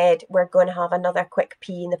go to bed, we're going to have another quick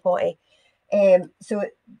pee in the potty. So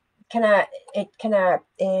it kind of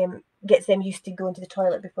gets them used to going to the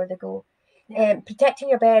toilet before they go. Protecting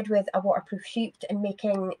your bed with a waterproof sheet and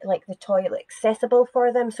making like the toilet accessible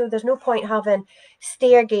for them. So there's no point having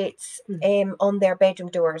stair gates on their bedroom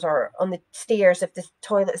doors or on the stairs if the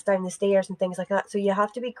toilet is down the stairs and things like that. So you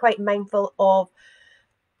have to be quite mindful of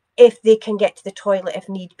if they can get to the toilet if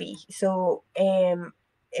need be. So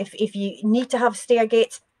if you need to have stair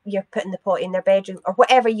gates, you're putting the potty in their bedroom or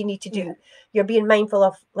whatever you need to do. Yeah. You're being mindful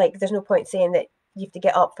of, like, there's no point saying that you have to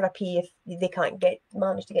get up for a pee if they can't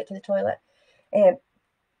manage to get to the toilet.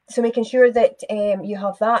 So making sure that you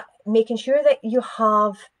have that, making sure that you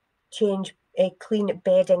have clean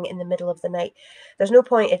bedding in the middle of the night. There's no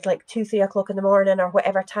point at like 2-3 o'clock in the morning or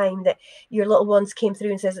whatever time that your little ones came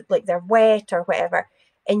through and says like they're wet or whatever,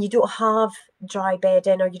 and you don't have dry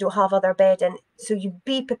bedding or you don't have other bedding. So you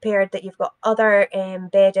be prepared that you've got other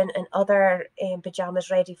bedding and other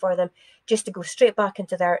pajamas ready for them, just to go straight back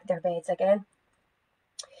into their beds again.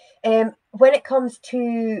 When it comes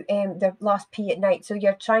to the last pee at night, so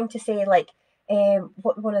you're trying to say like,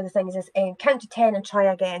 one of the things is count to 10 and try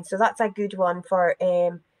again. So that's a good one for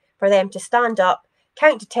them to stand up,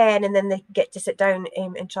 count to 10, and then they get to sit down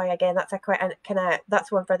and try again. That's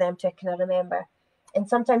that's one for them to kind of remember. And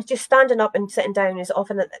sometimes just standing up and sitting down is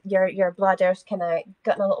often your bladder's kind of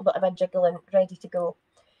getting a little bit of a jiggle and ready to go.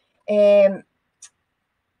 And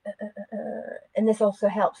this also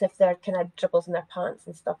helps if there are kind of dribbles in their pants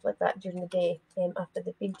and stuff like that during the day after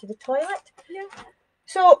they've been to the toilet. Yeah.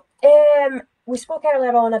 So we spoke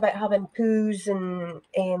earlier on about having poos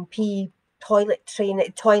and pee toilet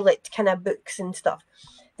kind of books and stuff.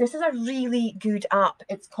 This is a really good app.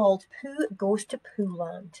 It's called Poo Goes to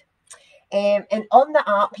Pooland. And on the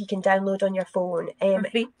app you can download on your phone.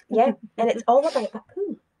 Yeah, and it's all about a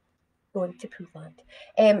poo going to Pooland.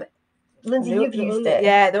 Lindsay, you've used it.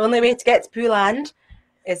 Yeah, the only way to get to Pooland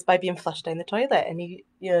is by being flushed down the toilet, and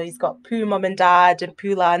he's got poo mum and dad and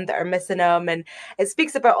Pooland that are missing him, and it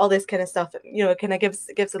speaks about all this kind of stuff. It kind of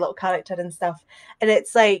gives a little character and stuff, and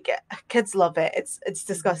it's like kids love it. It's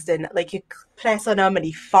disgusting. Like you press on him and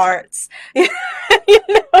he farts.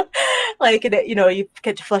 Like you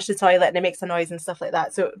get to flush the toilet and it makes a noise and stuff like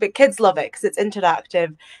that. So, but kids love it because it's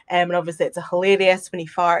interactive, and obviously it's hilarious when he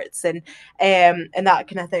farts and that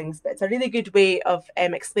kind of things. But it's a really good way of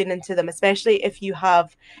explaining to them, especially if you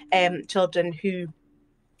have children who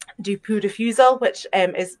do poo refusal, which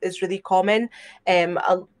is really common.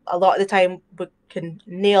 A lot of the time we can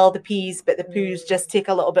nail the pees, but the poos just take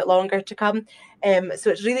a little bit longer to come.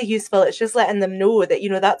 So it's really useful. It's just letting them know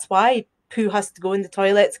that that's why poo has to go in the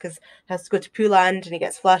toilets, because it has to go to Pooland and he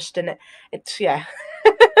gets flushed, and it's yeah.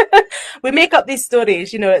 We make up these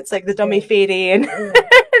stories, it's like the dummy fairy and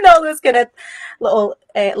and all those kind of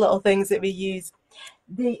little things that we use.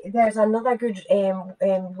 There's another good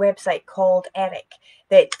website called Eric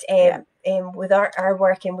that with our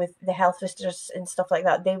working with the health visitors and stuff like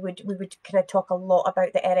that, we would kind of talk a lot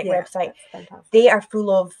about the Eric website. They are full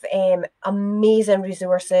of amazing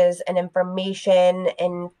resources and information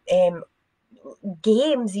and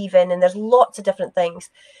games even, and there's lots of different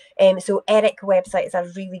things. So Eric website is a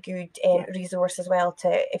really good resource as well,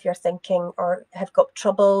 to if you're thinking or have got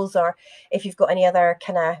troubles, or if you've got any other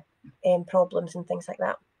kind of problems and things like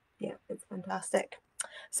that. Yeah, it's fantastic.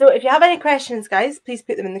 So if you have any questions, guys, please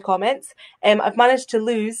put them in the comments. I've managed to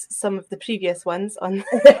lose some of the previous ones on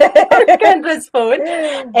Kendra's phone,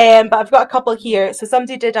 but I've got a couple here. So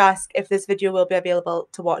somebody did ask if this video will be available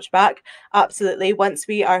to watch back. Absolutely. Once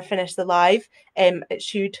we are finished the live, it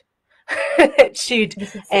should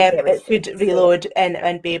reload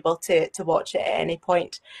and be able to watch it at any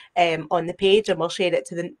point on the page, and we'll share it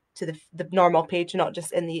to the normal page, not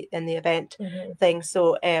just in the event thing.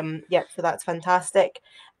 So so that's fantastic.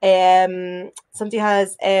 Somebody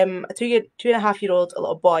has a 2.5-year-old, a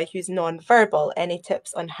little boy who's non-verbal. Any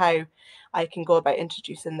tips on how I can go about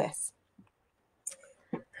introducing this?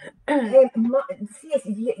 There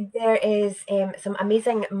is some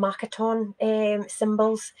amazing Makaton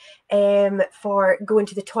symbols for going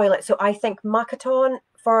to the toilet. So I think Makaton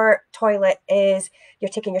for toilet is you're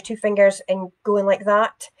taking your two fingers and going like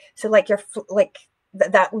that. So like you're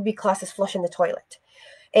that would be classed as flushing the toilet.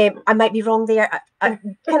 I might be wrong there.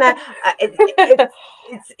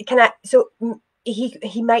 So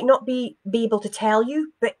he might not be able to tell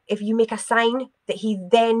you, but if you make a sign that he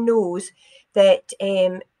then knows that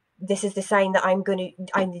this is the sign that I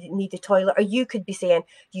need the toilet, or you could be saying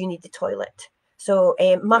you need the toilet. So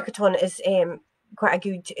Makaton is quite a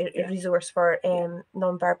good resource for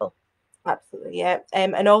non-verbal. Absolutely, yeah.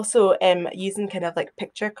 And also using kind of like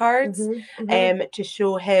picture cards to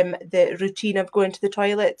show him the routine of going to the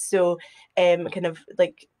toilet. So kind of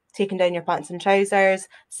like taking down your pants and trousers,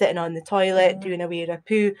 sitting on the toilet, doing a wee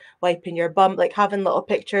poo, wiping your bum, like having little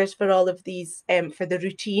pictures for all of these for the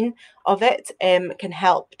routine of it can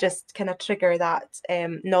help just kind of trigger that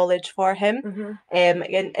knowledge for him. And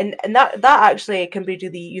that actually can be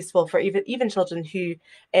really useful for even children who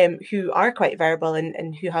are quite verbal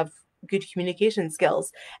and who have good communication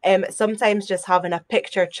skills. Sometimes just having a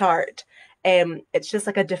picture chart, it's just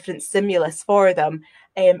like a different stimulus for them.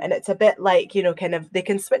 And it's a bit like, you know, kind of they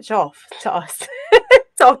can switch off to us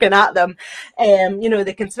talking at them. You know,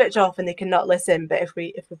 they can switch off and they can not listen, but if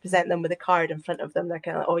we present them with a card in front of them, they're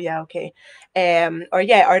kind of like, oh yeah, okay.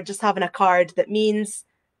 Or just having a card that means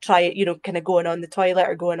try it, you know, kind of going on the toilet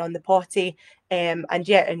or going on the potty. And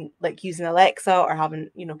like using Alexa or having,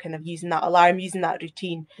 you know, kind of using that alarm, using that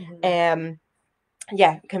routine. Can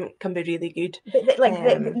be really good. But there's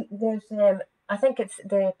I think it's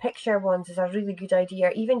the picture ones is a really good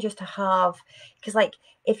idea, even just to have, because like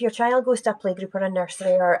if your child goes to a playgroup or a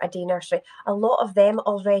nursery or a day nursery, a lot of them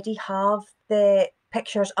already have the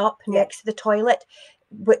pictures up next to the toilet,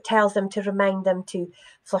 which tells them to remind them to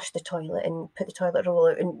flush the toilet and put the toilet roll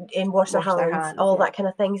out and wash their hands, all that kind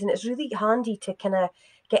of things. And it's really handy to kind of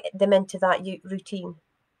get them into that routine.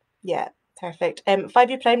 Yeah, perfect.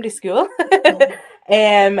 5U Primary School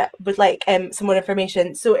would like some more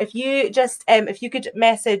information. So if you just if you could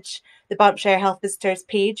message the Banffshire Health Visitors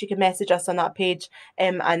page, you can message us on that page,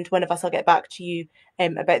 and one of us will get back to you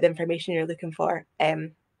about the information you're looking for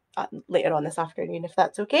later on this afternoon, if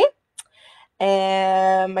that's okay.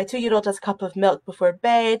 My 2-year-old has a cup of milk before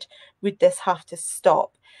bed. Would this have to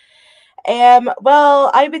stop?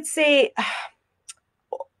 Well, I would say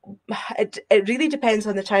it really depends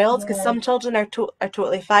on the child, because some children are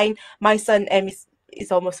totally fine. My son, he's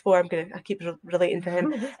almost 4. I keep relating to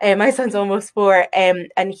him. My son's almost 4,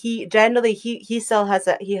 and he generally he still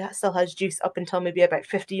has juice up until maybe about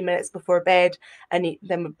 15 minutes before bed, and he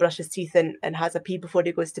then would brush his teeth and has a pee before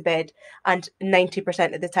he goes to bed. And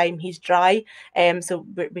 90% of the time he's dry. So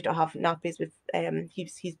we don't have nappies with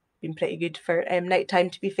he's been pretty good for nighttime,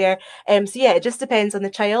 to be fair. So yeah, it just depends on the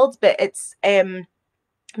child, but it's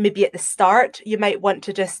maybe at the start you might want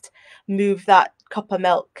to just move that cup of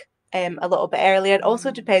milk a little bit earlier. It also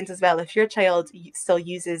depends as well if your child still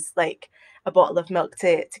uses like a bottle of milk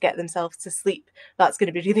to get themselves to sleep. That's going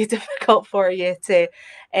to be really difficult for you to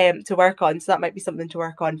work on. So that might be something to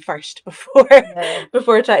work on first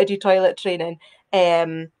before trying to do toilet training.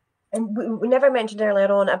 And we never mentioned earlier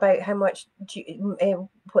on about how much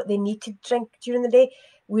what they need to drink during the day.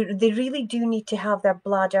 They really do need to have their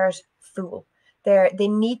bladders full. They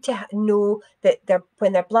need to know that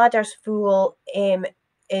when their bladder's full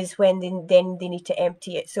is when they need to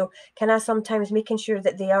empty it. So kind of sometimes making sure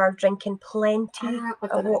that they are drinking plenty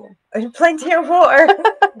of water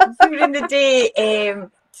during the day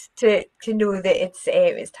to know that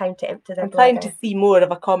it's time to empty their bladder. I'm trying to see more of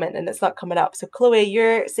a comment and it's not coming up. So Chloe,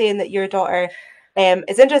 you're saying that your daughter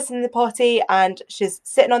is interested in the potty and she's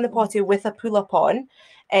sitting on the potty with a pull-up on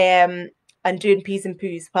and doing peas and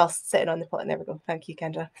poos whilst sitting on the potty. There we go. Thank you,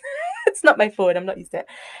 Kendra. It's not my phone. I'm not used to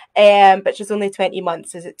it. But she's only 20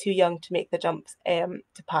 months. Is it too young to make the jump to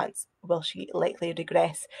pants? Will she likely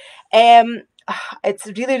regress? It's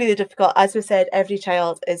really, really difficult. As we said, every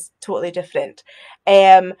child is totally different.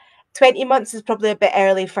 20 months is probably a bit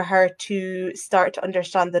early for her to start to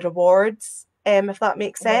understand the rewards, if that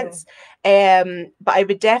makes sense. But I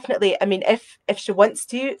would definitely, I mean, if she wants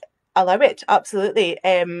to, allow it, absolutely.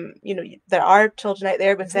 You know, there are children out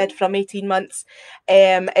there, we've said, from 18 months.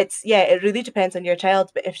 It really depends on your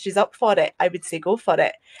child, but if she's up for it, I would say go for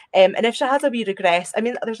it. And if she has a wee regress, I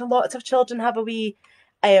mean, there's a lot of children have a wee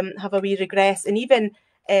regress, and even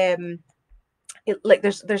like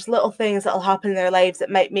there's little things that'll happen in their lives that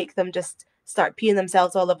might make them just start peeing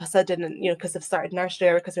themselves all of a sudden, and you know, because they've started nursery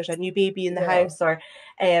or because there's a new baby in the house, or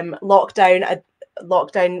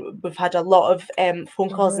lockdown, we've had a lot of phone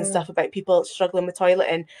calls and stuff about people struggling with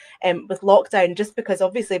toileting with lockdown, just because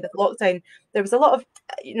obviously with lockdown there's a lot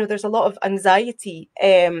of anxiety,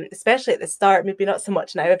 especially at the start, maybe not so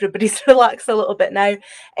much now, everybody's relaxed a little bit now,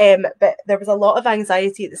 but there was a lot of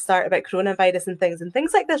anxiety at the start about coronavirus and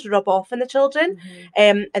things like this rub off on the children,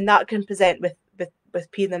 and that can present with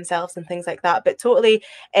peeing themselves and things like that. But totally,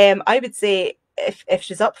 I would say if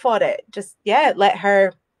she's up for it, just let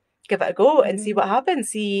her give it a go and see what happens,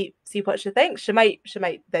 see what she thinks. She might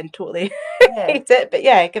then totally hate it, but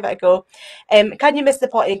give it a go. Can you miss the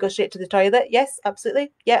potty and go straight to the toilet? Yes,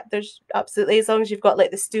 absolutely. There's absolutely, as long as you've got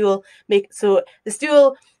like the stool, so the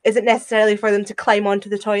stool isn't necessarily for them to climb onto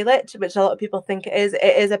the toilet, which a lot of people think it is.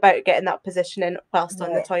 It is about getting that positioning whilst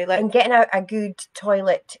on the toilet and getting out a good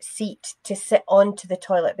toilet seat to sit onto the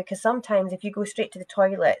toilet, because sometimes if you go straight to the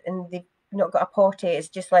toilet and they've not got a potty, it's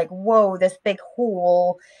just like, whoa, this big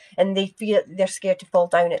hole, and they're scared to fall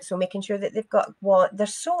down it. So making sure that they've got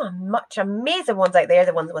there's so much amazing ones out there,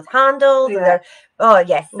 the ones with handles, and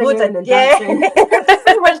loads of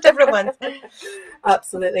so much different ones.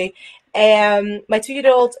 Absolutely. My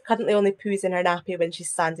 2-year-old currently only poos in her nappy when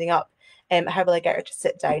she's standing up. How will I get her to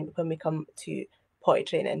sit down when we come to potty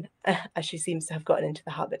training? As she seems to have gotten into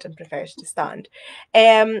the habit and prefers to stand.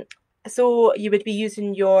 So you would be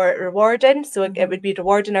using your rewarding. So it would be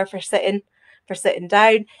rewarding her for sitting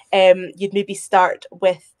down. You'd maybe start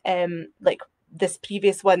with like this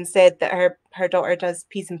previous one said that her daughter does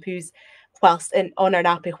pees and poos whilst on her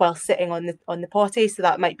nappy while sitting on the potty. So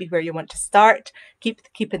that might be where you want to start.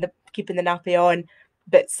 Keeping the nappy on,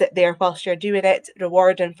 but sit there whilst you're doing it,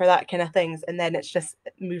 rewarding for that kind of things, and then it's just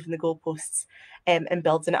moving the goalposts and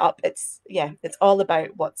building it up. It's all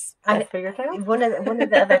about what's best for your child. One of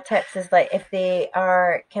the other tips is like if they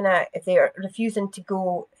are refusing to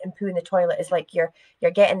go and poo in the toilet, is like you're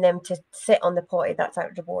getting them to sit on the potty. That's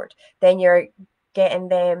out reward. Then you're getting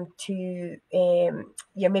them to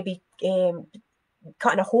you're maybe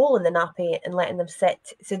cutting a hole in the nappy and letting them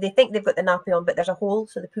sit. So they think they've got the nappy on, but there's a hole,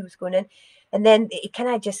 so the poo's going in. And then it kind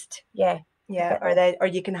of just, or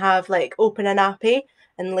you can have like open a nappy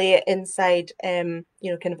and lay it inside, kind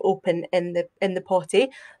of open in the potty.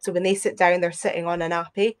 So when they sit down, they're sitting on a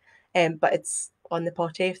nappy, but it's on the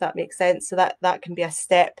potty, if that makes sense. So that can be a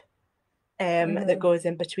step that goes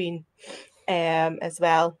in between as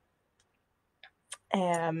well.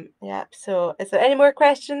 So is there any more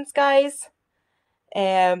questions, guys?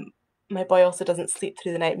 My boy also doesn't sleep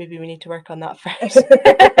through the night. Maybe we need to work on that first.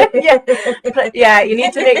 You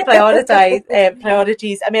need to make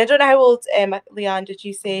priorities. I mean, I don't know how old, Leanne, did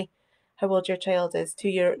you say how old your child is? 2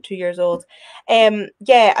 years old. I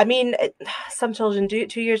mean, some children do.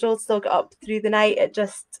 2 years old still get up through the night. It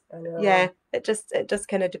just, it just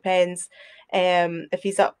kind of depends. If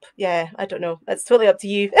he's up, I don't know. It's totally up to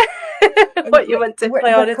you. What you want to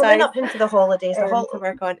prioritize. We're coming up into the holidays. To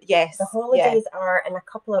work on. Yes. The holidays are in a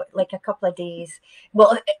couple of days.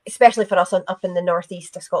 Well, especially for us up in the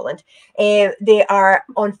northeast of Scotland. They are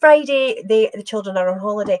on Friday. The children are on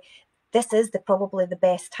holiday. This is probably the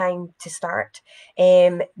best time to start.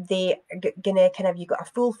 They gonna you've got a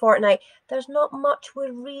full fortnight. There's not much we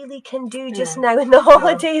really can do just now in the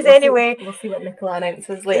holidays anyway. We'll see what Nicola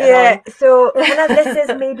announces later on. So this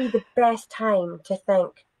is maybe the best time to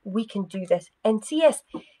think we can do this. And yes,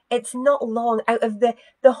 it's not long out of the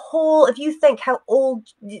whole. If you think how old,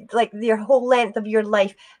 like your whole length of your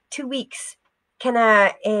life, 2 weeks,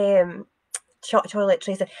 toiletries.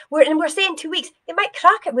 We're saying 2 weeks. They might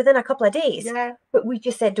crack it within a couple of days. Yeah. But we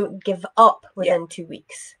just said don't give up within 2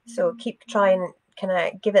 weeks. So keep trying,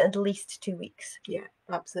 give it at least 2 weeks. Yeah,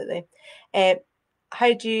 absolutely.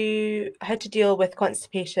 How to deal with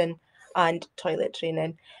constipation and toilet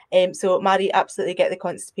training. So Mary, absolutely get the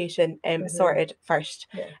constipation sorted first.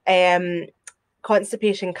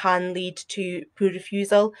 Constipation can lead to poo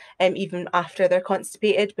refusal even after they're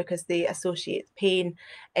constipated, because they associate pain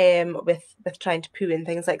with trying to poo and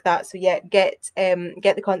things like that. So get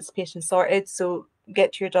the constipation sorted. So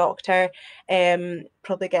get to your doctor,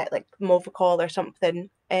 probably get like Movicol or something.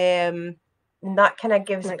 And that kind of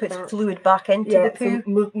puts fluid back into the poo.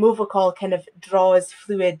 So Movicol kind of draws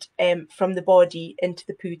fluid from the body into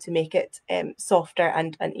the poo to make it softer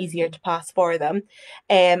and easier to pass for them.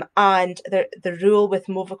 And the rule with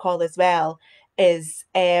Movicol as well is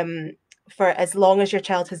for as long as your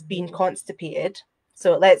child has been constipated.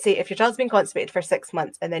 So let's say if your child's been constipated for 6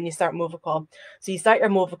 months and then you start Movicol. So you start your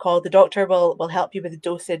Movicol, the doctor will help you with the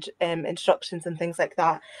dosage instructions and things like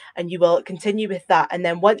that. And you will continue with that. And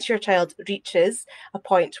then once your child reaches a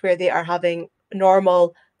point where they are having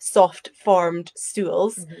normal, soft formed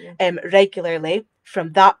stools regularly,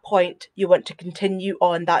 from that point, you want to continue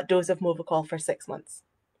on that dose of Movicol for 6 months.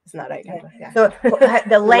 Isn't that right? Yeah. So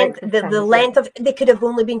the length of they could have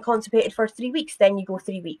only been constipated for 3 weeks. Then you go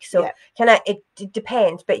 3 weeks. So it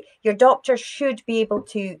depends. But your doctor should be able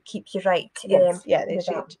to keep you right. Yes. They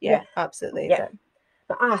should. Yeah, absolutely. Yeah.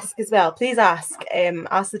 But ask as well. Please ask.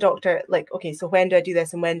 Ask the doctor. Like, okay, so when do I do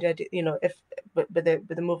this, and when do I do? If with the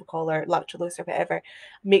Movicol or lactulose or whatever,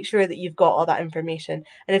 make sure that you've got all that information.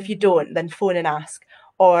 And if you don't, then phone and ask.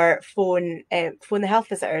 Or phone the health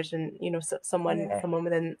visitors, and someone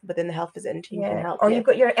within the health visiting team can help. Or you've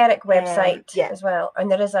got your ERIC website as well,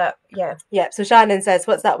 and there is a So Shannon says,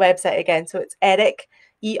 what's that website again? So it's ERIC,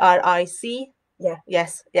 ERIC. Yeah.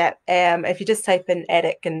 Yes. Yeah. If you just type in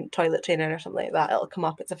ERIC and toilet training or something like that, it'll come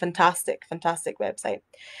up. It's a fantastic website.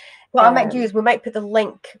 What I might do is we might put the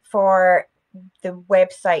link for the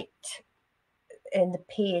website in the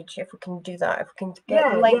page, if we can do that, if we can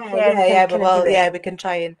get the link. We can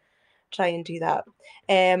try and do that.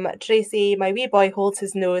 Tracy, my wee boy holds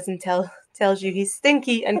his nose until tells you he's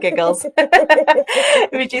stinky and giggles.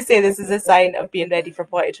 Would you say this is a sign of being ready for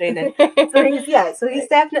potty training? So he's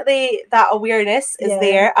definitely, that awareness is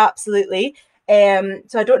there, absolutely.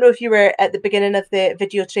 So I don't know if you were at the beginning of the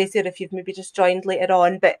video, Tracy, or if you've maybe just joined later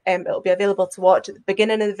on, but it'll be available to watch. At the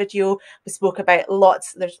beginning of the video, we spoke about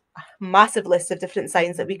there's a massive list of different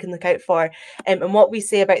signs that we can look out for. And what we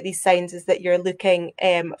say about these signs is that you're looking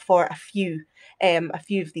for a few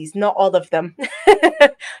of these, not all of them.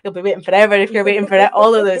 You'll be waiting forever if you're waiting for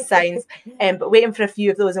all of those signs, but waiting for a few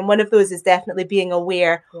of those. And one of those is definitely being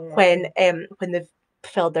aware when they've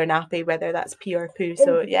filled their nappy, whether that's pee or poo.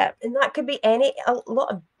 So and that could be a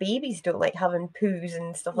lot of babies don't like having poos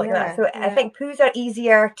and stuff like that. So I think poos are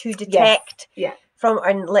easier to detect from,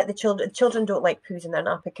 and let the children don't like poos in their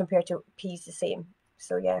nappy compared to pees the same.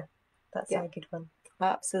 So that's a good one.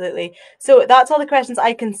 Absolutely. So that's all the questions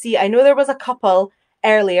I can see. I know there was a couple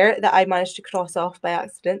earlier that I managed to cross off by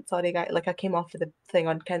accident. Sorry, guys. Like, I came off of the thing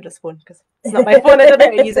on Kendra's phone because it's not my phone. I don't know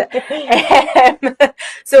how to use it.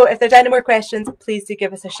 So if there's any more questions, please do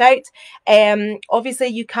give us a shout. Obviously,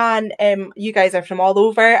 you can. You guys are from all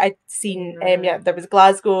over. I'd seen. There was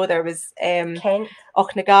Glasgow. There was Kent.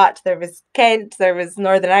 Auchnagat, there was Kent, there was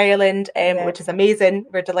Northern Ireland, which is amazing.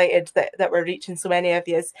 We're delighted that we're reaching so many of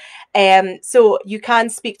you. So you can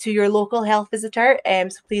speak to your local health visitor,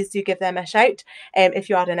 so please do give them a shout. If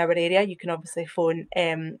you are in our area, you can obviously phone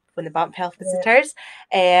the Banff Health Visitors,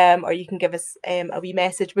 or you can give us a wee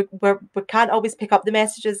message. We can't always pick up the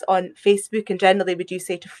messages on Facebook, and generally we do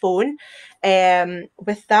say to phone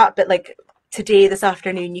with that, but like today, this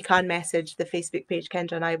afternoon, you can message the Facebook page.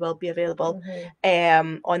 Kendra and I will be available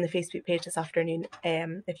on the Facebook page this afternoon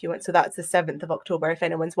if you want. So that's the 7th of October, if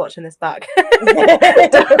anyone's watching this back.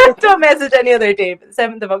 don't message any other day, but the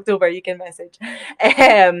 7th of October you can message.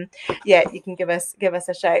 You can give us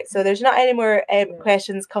a shout. So there's not any more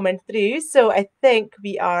questions coming through, so I think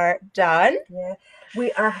we are done.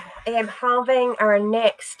 We are having our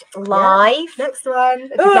next live. Next one.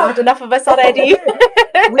 If you've not had enough of us already.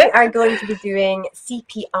 We are going to be doing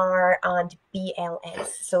CPR and BLS,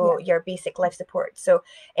 so your basic life support. So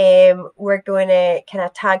we're going to kind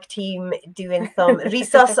of tag team doing some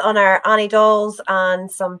resus on our Annie dolls and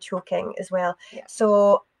some choking as well.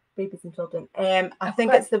 So babies and children. I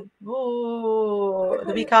think it's the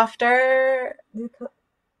week after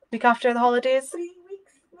the holidays. 3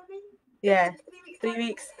 weeks, maybe. Yeah. 3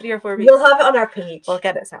 weeks, 3 or 4 weeks. We'll have it on our page. We'll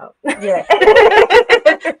get it set up. Yeah.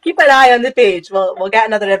 Keep an eye on the page. We'll get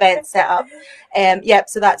another event set up.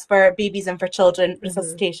 So that's for babies and for children,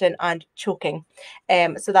 resuscitation and choking.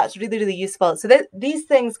 So that's really, really useful. So these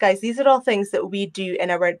things, guys, these are all things that we do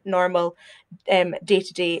in our normal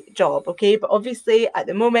day-to-day job, okay? But obviously at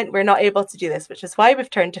the moment we're not able to do this, which is why we've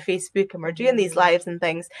turned to Facebook and we're doing these lives and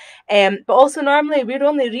things. But also normally we're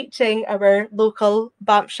only reaching our local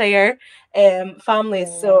Banffshire families,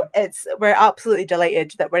 so we're absolutely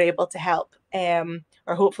delighted that we're able to help,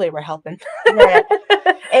 or hopefully we're helping.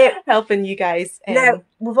 Helping you guys. Now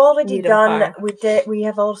we've already done. We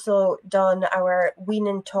have also done our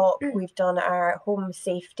weaning talk. We've done our home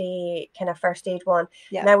safety kind of first aid one.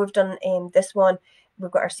 Now we've done this one. We've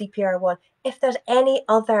got our CPR one. If there's any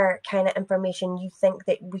other kind of information you think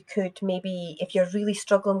that we could maybe, if you're really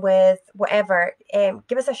struggling with whatever,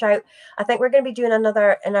 give us a shout. I think we're going to be doing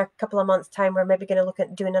another in a couple of months' time. We're maybe going to look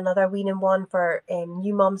at doing another weaning one for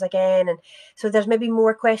new mums again, and so there's maybe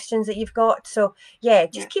more questions that you've got. So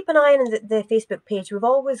just keep an eye on the Facebook page. We've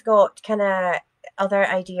always got kind of other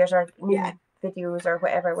ideas or videos or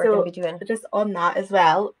whatever we're going to be doing. Just on that as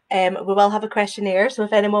well, we will have a questionnaire, so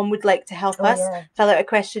if anyone would like to help us fill out a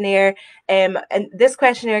questionnaire, and this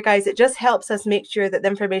questionnaire, guys, it just helps us make sure that the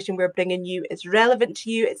information we're bringing you is relevant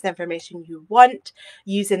to you. It's the information you want.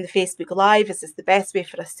 Using the Facebook Live, is this the best way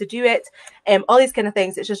for us to do it? All these kind of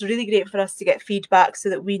things. It's just really great for us to get feedback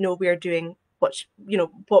so that we know we're doing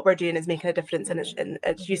what we're doing is making a difference, and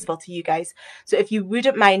it's useful to you guys. So if you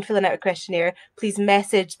wouldn't mind filling out a questionnaire, please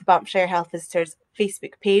message the Banffshire Health Visitors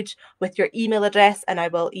Facebook page with your email address, and I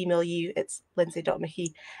will email you. It's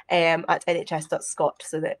lindsay.mchie at nhs.scot,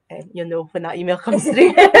 so that you'll know when that email comes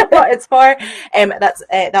through what it's for.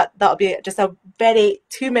 That'll be just a very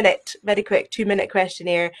quick 2-minute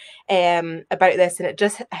questionnaire about this, and it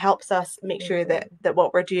just helps us make sure that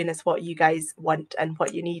what we're doing is what you guys want and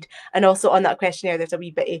what you need. And also on that questionnaire, there's a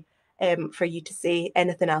wee bit for you to say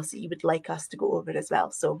anything else that you would like us to go over as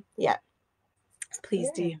well. So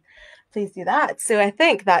please do that. So I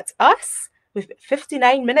think that's us. we've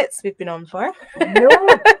 59 minutes we've been on for.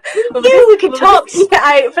 No, we could talk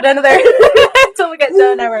out for another until we get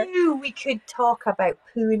to an hour. We could talk about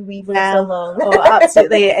poo and weevils so long. Oh,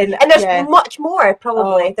 absolutely. And there's much more,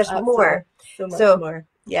 probably. There's absolutely. more. So much more.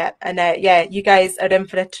 Yeah. And you guys are in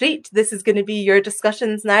for a treat. This is going to be your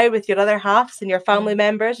discussions now with your other halves and your family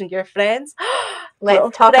members and your friends.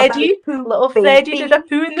 Let's talk about poo. Little Freddie did a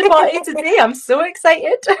poo in the potty today. I'm so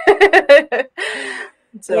excited.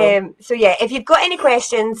 So yeah, if you've got any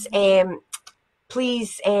questions,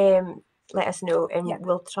 please let us know, and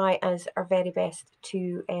we'll try as our very best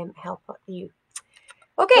to help you.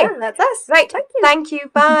 Okay, that's us. Right. Thank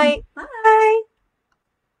you. Bye. Bye.